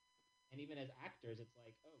entertainment. And even as actors, it's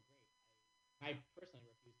like, oh great, I personally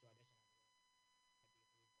refuse to audition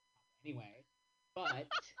anyway, but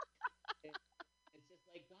it's just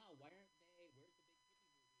like, wow, why aren't they? Where's the big hippie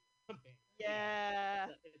movie or something? Yeah.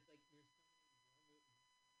 It's like there's so many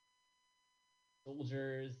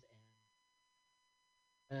soldiers,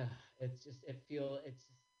 and it's just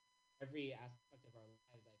every aspect of our lives.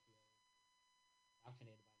 I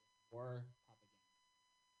feel indoctrinated by this war propaganda.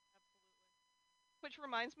 Absolutely. Which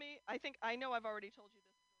reminds me, I know I've already told you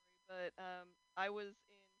this story, but I was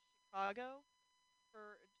in Chicago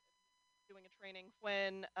for doing a training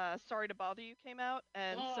when Sorry to Bother You came out,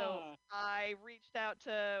 and so I reached out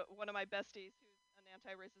to one of my besties who's an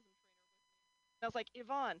anti-racism trainer with me. And I was like,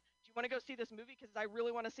 Yvonne, do you want to go see this movie? Because I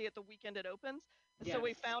really want to see it the weekend it opens. And so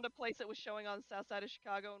we found a place that was showing on the south side of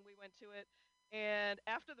Chicago, and we went to it. And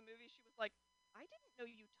after the movie, she was like, I didn't know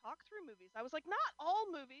you talk through movies. I was like, not all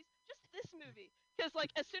movies, just this movie. Because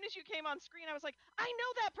like as soon as you came on screen, I was like, I know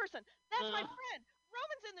that person. That's my friend.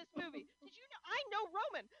 Roman's in this movie. Did you know? I know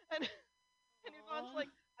Roman. And Yvonne's like,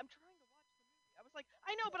 I'm trying to watch the movie. I was like,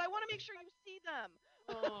 I know, but I want to make sure you see them.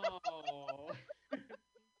 Oh.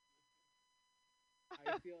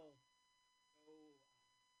 I feel so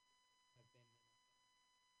have been like,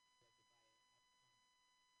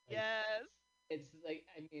 yes. It's like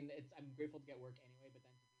I mean, I'm grateful to get work anyway, but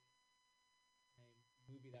then to be in a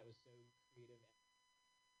movie that was so creative and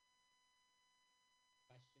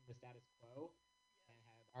question the status quo and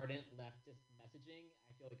have ardent leftist messaging,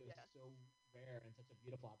 I feel like it was so rare and such a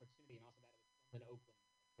beautiful opportunity, and also that it was filmed in Oakland.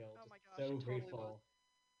 I feel so grateful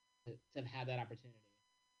to have had that opportunity.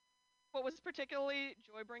 What was particularly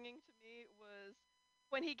joy-bringing to me was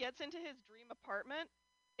when he gets into his dream apartment.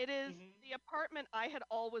 It is the apartment I had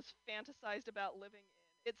always fantasized about living in.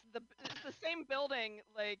 It's the same building,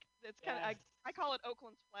 like it's kind of I call it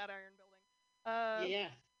Oakland's Flatiron Building.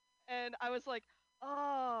 Yes. And I was like,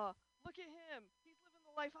 oh, look at him. He's living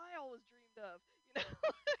the life I always dreamed of.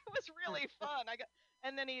 It was really fun.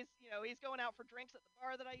 And then he's going out for drinks at the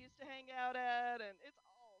bar that I used to hang out at, and it's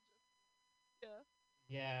all just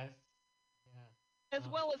Yes. As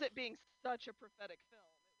well as it being such a prophetic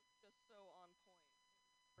film, it was just so on point.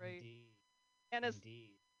 Great.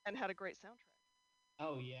 Indeed. And had a great soundtrack.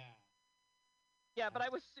 Oh yeah. Yeah, but I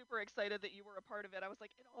was super excited that you were a part of it. I was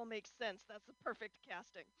like, it all makes sense. That's the perfect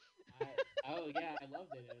casting. Oh yeah, I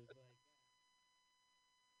loved it. It was like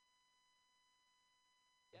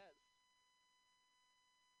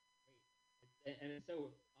and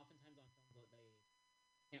so oftentimes on films they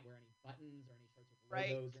can't wear any buttons or any shirts with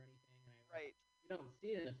Right. logos or anything, and Right. you don't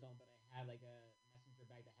see it in the film, but I had like a messenger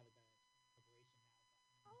bag that had like a Liberation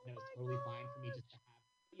Now button, and it was totally fine for me just to have,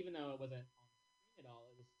 even though it wasn't on screen at all.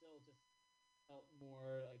 It was still just felt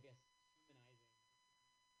more, I guess, humanizing,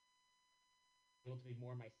 able to be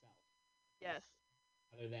more myself. Yes.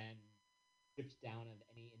 Other than stripped down of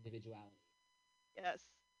any individuality. Yes,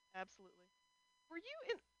 absolutely. Were you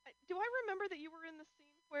in? Do I remember that you were in the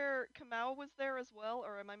scene where Kamau was there as well,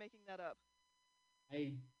 or am I making that up?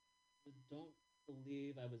 I don't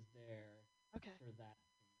believe I was there Okay. for that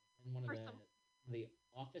scene. In one of the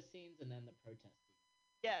office scenes and then the protest scene.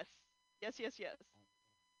 Yes. Yes, yes, yes.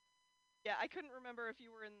 Yeah, I couldn't remember if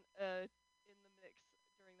you were in the mix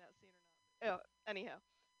during that scene or not. Oh, anyhow,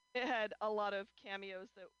 it had a lot of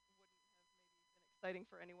cameos that wouldn't have maybe been exciting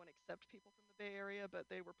for anyone except people from the Bay Area, but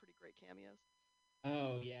they were pretty great cameos.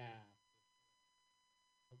 Oh yeah.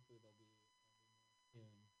 Hopefully they'll be more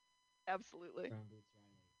soon. Absolutely. From Boots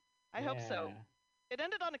Riley. I hope so. It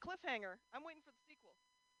ended on a cliffhanger. I'm waiting for the sequel.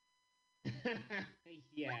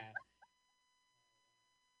 Yeah.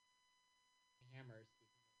 Hammer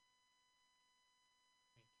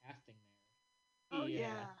casting there. Oh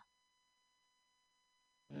yeah.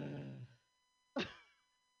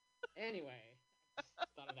 Anyway, I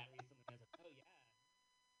just thought of that recently. I was like, oh yeah.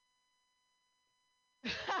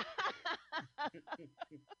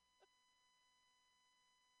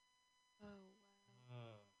 Oh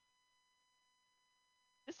wow.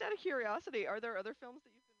 Just out of curiosity, are there other films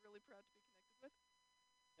that you've been really proud to be connected with?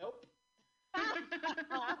 Nope. I mean,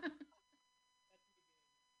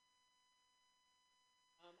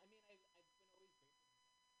 I've been always grateful here,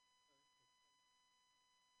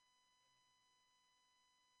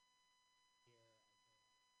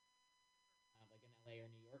 like in LA or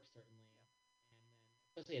New York, certainly, and then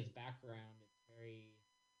especially its background, it's very.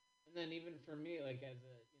 And then even for me, like as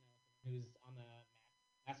a someone who's on the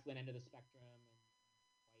masculine end of the spectrum and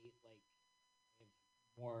white, like I have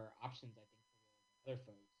more options, I think, for roles than other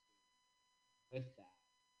folks do. With that,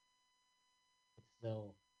 it's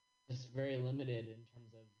still just very limited in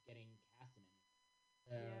terms of getting cast in anything.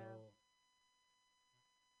 So,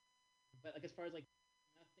 but like as far as like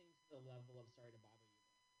nothing to the level of Sorry to Bother You,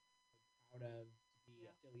 that I'm so proud of to be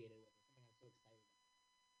affiliated with, or something I'm so excited about.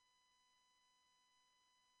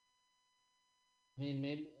 I mean,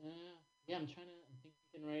 maybe, yeah. I'm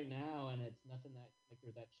thinking right now, and it's nothing that like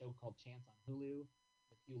there's that show called Chance on Hulu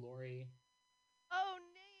with Hugh Laurie. Oh,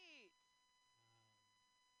 neat!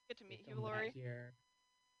 Get to meet Hugh Laurie. Here,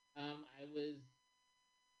 I was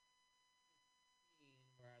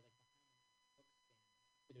where I was like behind the book stand.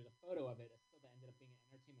 There's a photo of it. It still ended up being an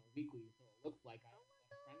Entertainment Weekly, so it looked like I was a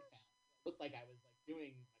friend found. It looked like I was like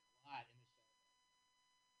doing like a lot in the show.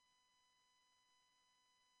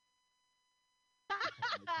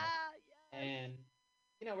 Yes. And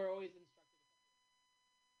we're always instructed.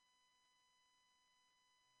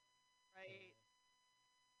 Right.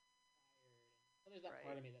 So there's that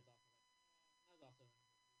part of me that's also like, that was also.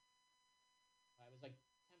 I was like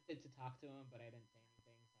tempted to talk to him, but I didn't say anything,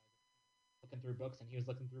 so I was just looking through books, and he was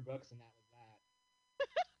looking through books, and that was that.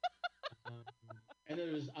 And then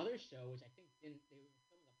there was this other show which I think they were filming a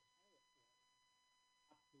pilot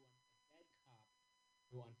for, a dead cop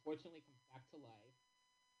who unfortunately comes back to life,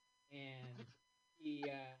 and he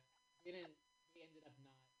didn't. They ended up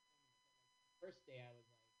not filming it. But like the first day, I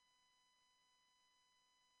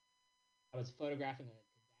was photographing a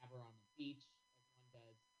cadaver on the beach, as one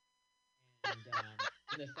does,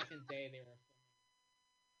 and the second day they were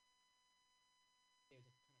filming. They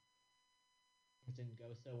just kind of things didn't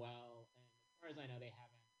go so well, and as far as I know, they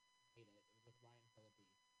haven't made it. It was with Ryan Phillippe.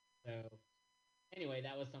 So anyway,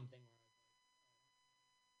 that was something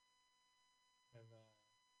where I was like,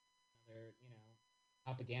 another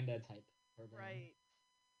propaganda type program. Right.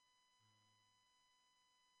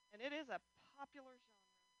 And it is a popular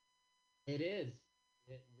genre. It is.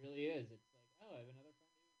 It really is. It's like, oh, I have another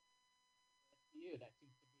friend who's SVU. That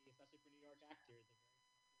seems to be, especially for New York actors, a very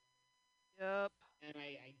popular. Yep. And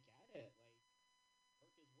I get it. Like,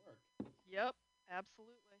 work is work. Yep.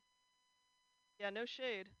 Absolutely. Yeah. No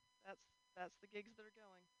shade. That's the gigs that are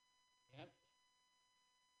going. Yep.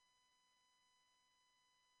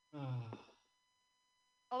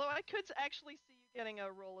 Although I could actually see you getting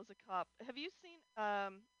a role as a cop. Have you seen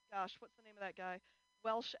gosh, what's the name of that guy?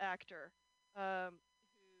 Welsh actor who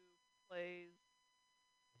plays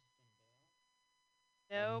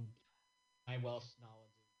Nope. My Welsh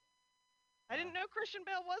knowledge is I didn't know Christian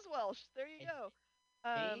Bale was Welsh. There you go.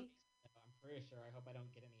 I'm pretty sure. I hope I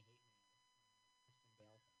don't get any hate mail from Christian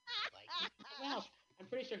Bale. Like, Welsh. I'm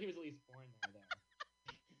pretty sure he was at least born there, though.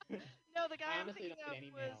 No, the guy I I'm honestly thinking don't of get any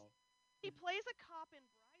was mail. he plays a cop in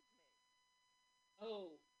Bridesmaids.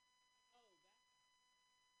 Oh,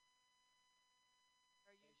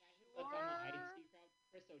 Are you that's on the IT sure? crowd,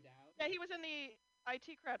 Chris O'Dowd. Yeah, he was in the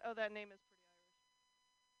IT crowd. Oh, that name is pretty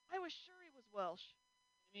Irish. I was sure he was Welsh.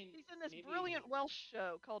 I mean, He's in this maybe. brilliant Welsh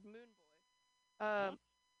show called Moon Boy. Huh?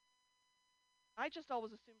 I just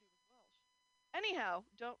always assumed he was Welsh. Anyhow,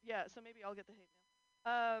 don't. Yeah, so maybe I'll get the hate mail.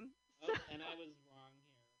 Oh, and I was wrong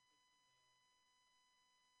here.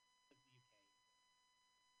 It's the UK.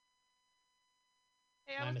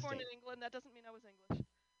 Hey, I My was mistake. born in England. That doesn't mean I was English.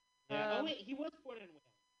 Yeah. Oh wait, he was born in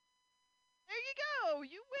Wales. There you go.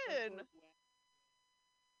 You win.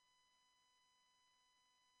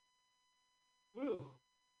 Woo.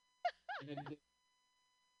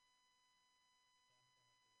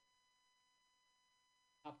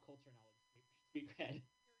 Pop culture knowledge, street cred.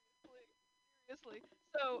 Seriously.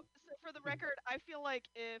 So for the record, I feel like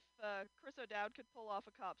if Chris O'Dowd could pull off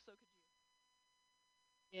a cop, so could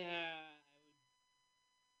you. Yeah, I would.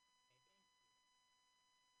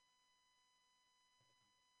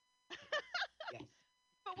 Yes.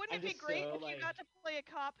 But wouldn't I'm it be just great so, if you got to play a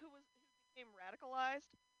cop who became radicalized?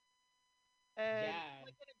 And Yeah,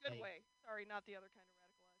 like in a good like- way. Sorry, not the other kind of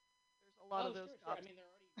radicalized. There's a lot of those sure. cops. I mean, they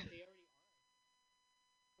already are.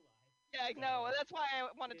 Yeah, I know. That's why I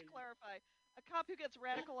wanted to clarify. A cop who gets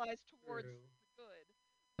radicalized towards True. the good.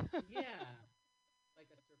 Yeah,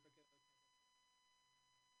 like a Serpico.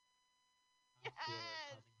 Yes.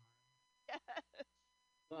 Causing harm. Yes.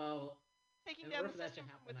 Well, Taking in down order the for that to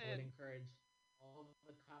system from happen, I would within. encourage all of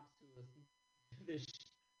the cops who listen to this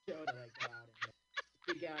show to like go out and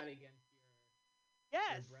speak out against your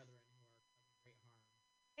brethren who are causing great harm.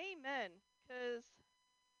 Amen. Because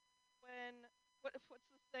what's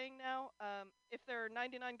the saying now? If there are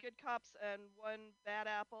 99 good cops and one bad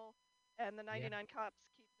apple, and the 99 cops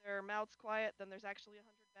keep their mouths quiet, then there's actually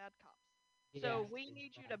 100 bad cops. So we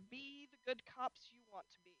need you to be the good cops you want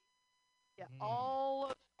to be. Yeah, all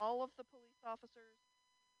of the police officers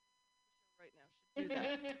right now should do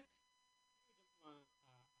that.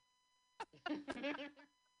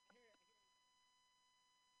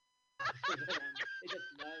 They just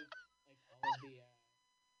love like all of the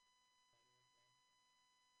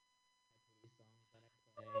police songs that I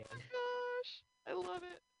play. Oh my gosh, I love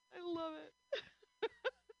it. I love it.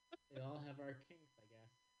 We all have our kinks, I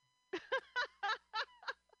guess.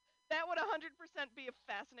 That would 100% be a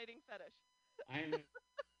fascinating fetish. I'm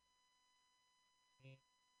like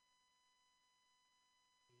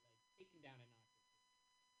taken down a notch.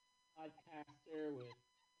 Podcaster with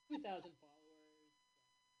 2,000 followers.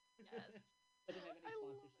 Yes. Doesn't have any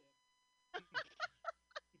sponsorship.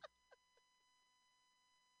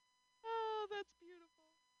 Oh, that's beautiful.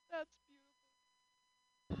 That's beautiful.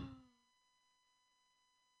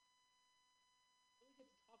 Really good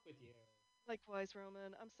to talk with you. Likewise,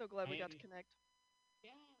 Roman. I'm so glad we got to connect.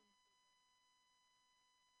 Yeah.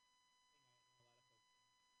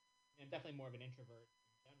 I'm definitely more of an introvert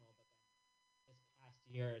in general, but then this past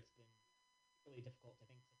year it's been really difficult, I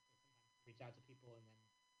think, to sometimes reach out to people, and then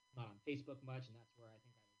I'm not on Facebook much, and that's where I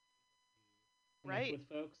think I was able to connect with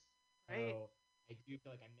folks. So I do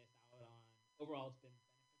feel like I missed out on. Overall, it's been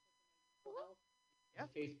beneficial for my mental health. Yeah.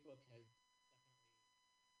 Facebook has definitely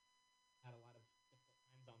had a lot of difficult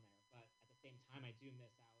times on there, but at the same time, I do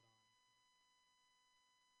miss out on.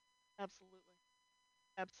 Absolutely.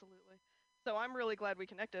 Absolutely. So I'm really glad we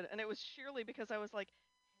connected, and it was sheerly because I was like,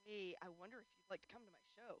 hey, I wonder if you'd like to come to my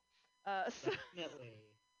show. Definitely.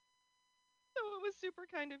 So it was super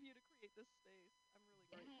kind of you to create this space. I'm really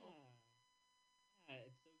grateful. Yeah,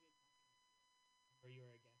 it's so good talking with you. Where you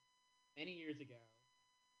were a guest many years ago.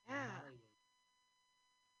 Yeah. Molly was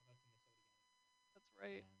hosting the show together. That's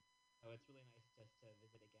right. So it's really nice just to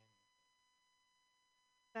visit again.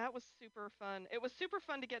 That was super fun. It was super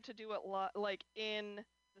fun to get to do it like in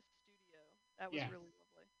the studio. That was really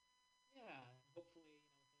lovely. Yeah, hopefully,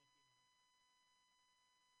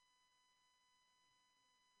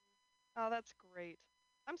 Oh, that's great.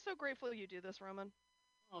 I'm so grateful you do this, Roman.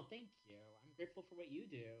 Oh, thank you. I'm grateful for what you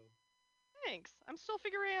do. Thanks. I'm still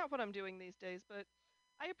figuring out what I'm doing these days, but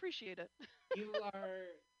I appreciate it. You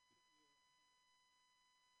are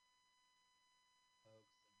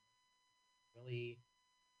folks, and really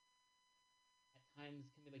at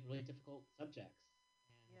times can be like really difficult subjects,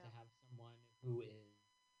 and to have someone who is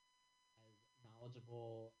as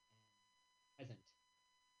knowledgeable and present,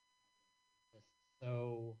 just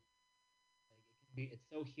so like it can be. It's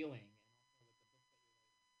so healing, and also with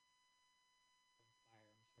the books that you're writing, inspire,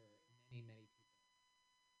 I'm sure, many people.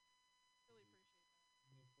 Really appreciate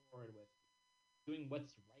that. Move forward with doing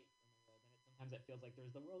what's right in the world, and sometimes it feels like the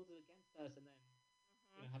world is against us, and then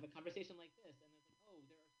have a conversation like this, and it's like, oh,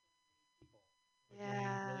 there are so many people who are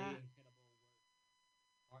doing really incredible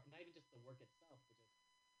work, or not even just the work itself, but just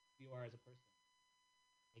who you are as a person,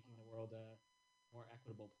 making the world a more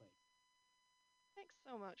equitable place. Thanks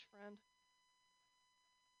so much, friend.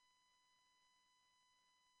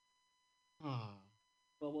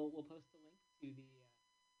 Well, we'll post a link to the.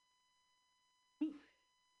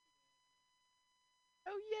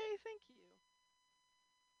 Oh, yay! Thank you.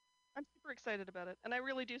 I'm super excited about it, and I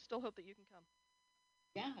really do still hope that you can come.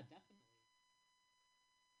 Yeah, definitely.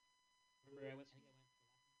 Remember, I think I went to the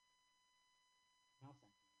last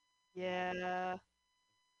one. Yeah.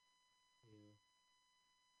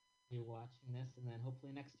 You're watching this, and then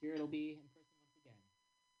hopefully next year it'll be in person once again.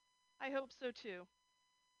 I hope so too.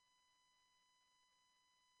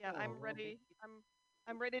 Yeah, Oh, I'm ready.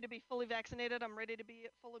 I'm ready to be fully vaccinated. I'm ready to be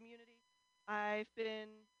at full immunity. I've been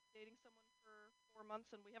dating someone for 4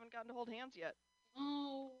 months, and we haven't gotten to hold hands yet.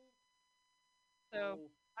 Oh. So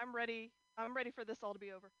I'm ready. I'm ready for this all to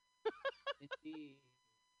be over. Indeed.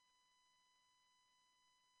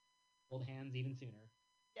 Hold hands even sooner.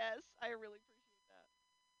 Yes, I really appreciate that.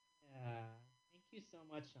 Yeah. Thank you so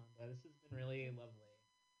much, Shonda. This has been really lovely.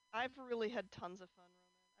 I've really had tons of fun,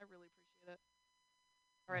 Roman. I really appreciate it.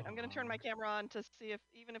 All right, I'm going to turn my camera on to see if,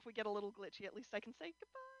 even if we get a little glitchy, at least I can say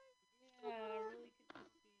goodbye. Yeah, really good to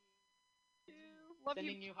see you. Love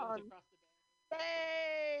Sending you tons. hugs across the bay.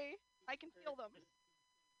 Yay! I can feel them.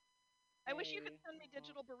 I wish you could send me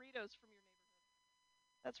digital burritos from your neighborhood.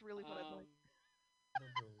 That's really what I'd like. The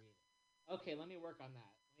burrito. Okay, let me work on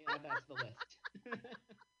that. Let me add that to the list.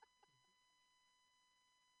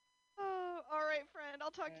 Oh, all right, friend.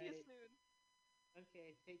 I'll talk to you soon.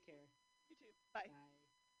 Okay, take care. You too. Bye.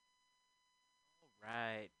 All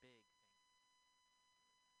right, big thanks.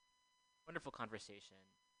 Wonderful conversation.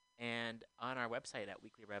 And on our website at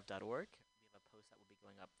weeklyrev.org, we have a post that will be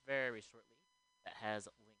going up very shortly that has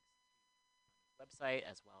links to the website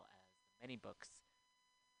as well as the many books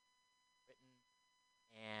written,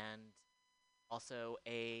 and also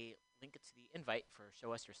a link to the invite for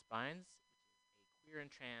Show Us Your Spines, which is a queer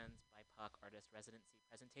and trans BIPOC artist residency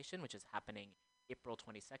presentation, which is happening April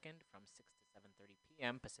 22nd from 6 to 7:30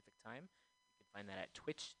 p.m. Pacific time. You can find that at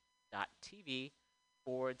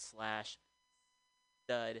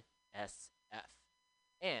twitch.tv/STUDSF.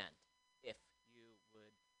 And if you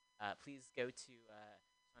would please go to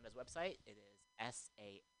Shonda's website, it is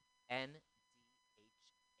SANDHYAJHA.com. And again,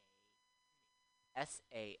 that's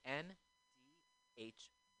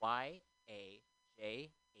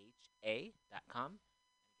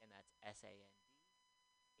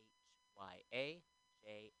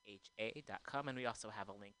SANDHYAJHA.com. And we also have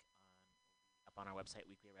a link up on our website,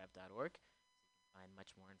 weeklyrev.org, so you can find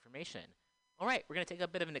much more information. All right, we're going to take a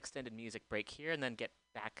bit of an extended music break here and then get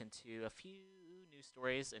back into a few news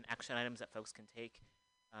stories and action items that folks can take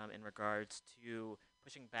in regards to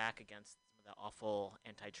pushing back against some of the awful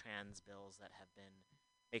anti-trans bills that have been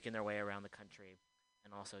making their way around the country,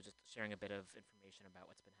 and also just sharing a bit of information about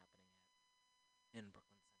what's been happening in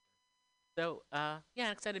Brooklyn Center. So, yeah,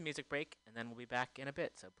 an extended music break, and then we'll be back in a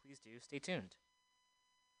bit, so please do stay tuned.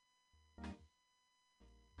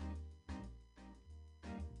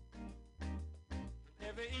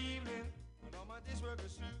 Every evening, when all my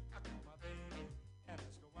dishworkers shoot, I call my baby and ask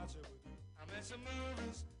her what she would do. I'm at some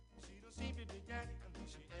movies, she don't seem to be getting, and then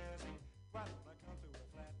she asks me, why don't I come to her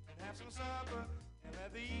flat and have some supper and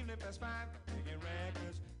let the evening pass by, picking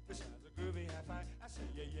records besides a groovy high-fi. I say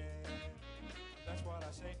yeah, that's what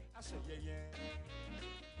I say yeah,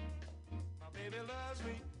 My baby loves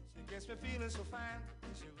me, she gets me feeling so fine.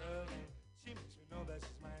 When she loves me, she makes me know that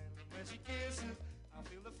she's mine. And when she kisses, I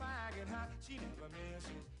feel the fire get hot. She never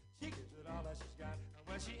misses, she gives it all that she's got. And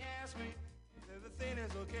when she asks me if everything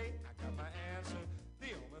is okay, I got my answer.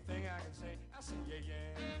 The only thing I can say, I say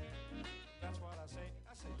yeah, that's what I say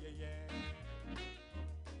yeah. We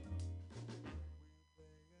play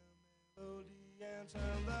a melody and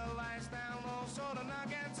turn the lights down low so the knock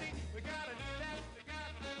and see. We gotta do that, we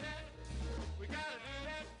gotta do that. We gotta do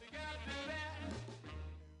that, we gotta do that. And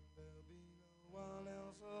there'll be no one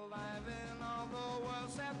else alive in all the world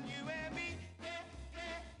except you and me. Yeah,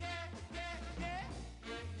 yeah, yeah, yeah, yeah,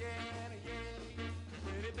 yeah, yeah, yeah.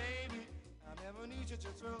 Pretty baby, I never need you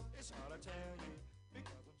to thrill. It's hard to tell you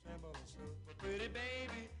because I'm trembling still. But pretty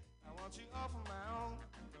baby, I want you all for my own.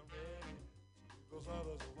 I'm ready to do those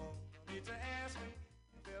others alone. No need to ask me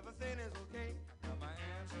if everything is okay. I got my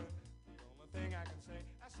answer. The only thing I can say,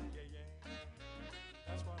 I say yeah.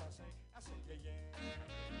 That's what I say yeah.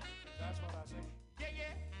 That's what I say,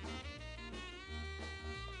 yeah.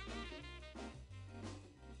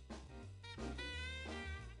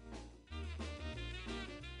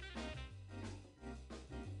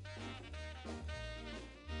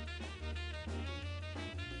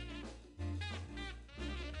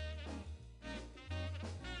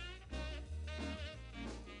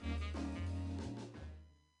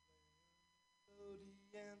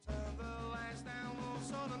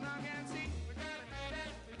 knock and see. We gotta do that,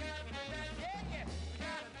 we gotta do that, yeah, yeah. We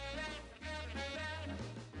gotta do that, we gotta do that.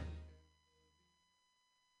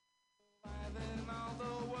 Live in all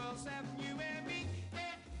the world except you and me.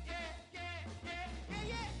 Yeah, yeah, yeah, yeah, yeah,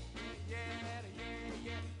 yeah. Yeah, yeah,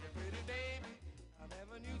 yeah. Pretty baby, I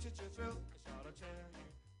never knew such a thrill. It's hard to tell you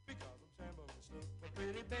because I'm trembling slow. But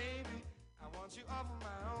pretty baby, I want you all for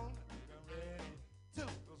my own. I think I'm ready to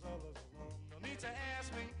leave those others alone. No need to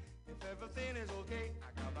ask me if everything is okay. I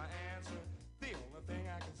got my answer. The only thing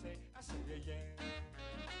I can say, I say yeah, yeah.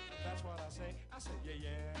 That's what I say. I say yeah,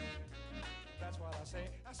 yeah. That's what I say.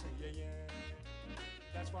 I say yeah, yeah.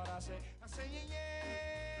 That's what I say. I say yeah,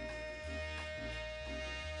 yeah.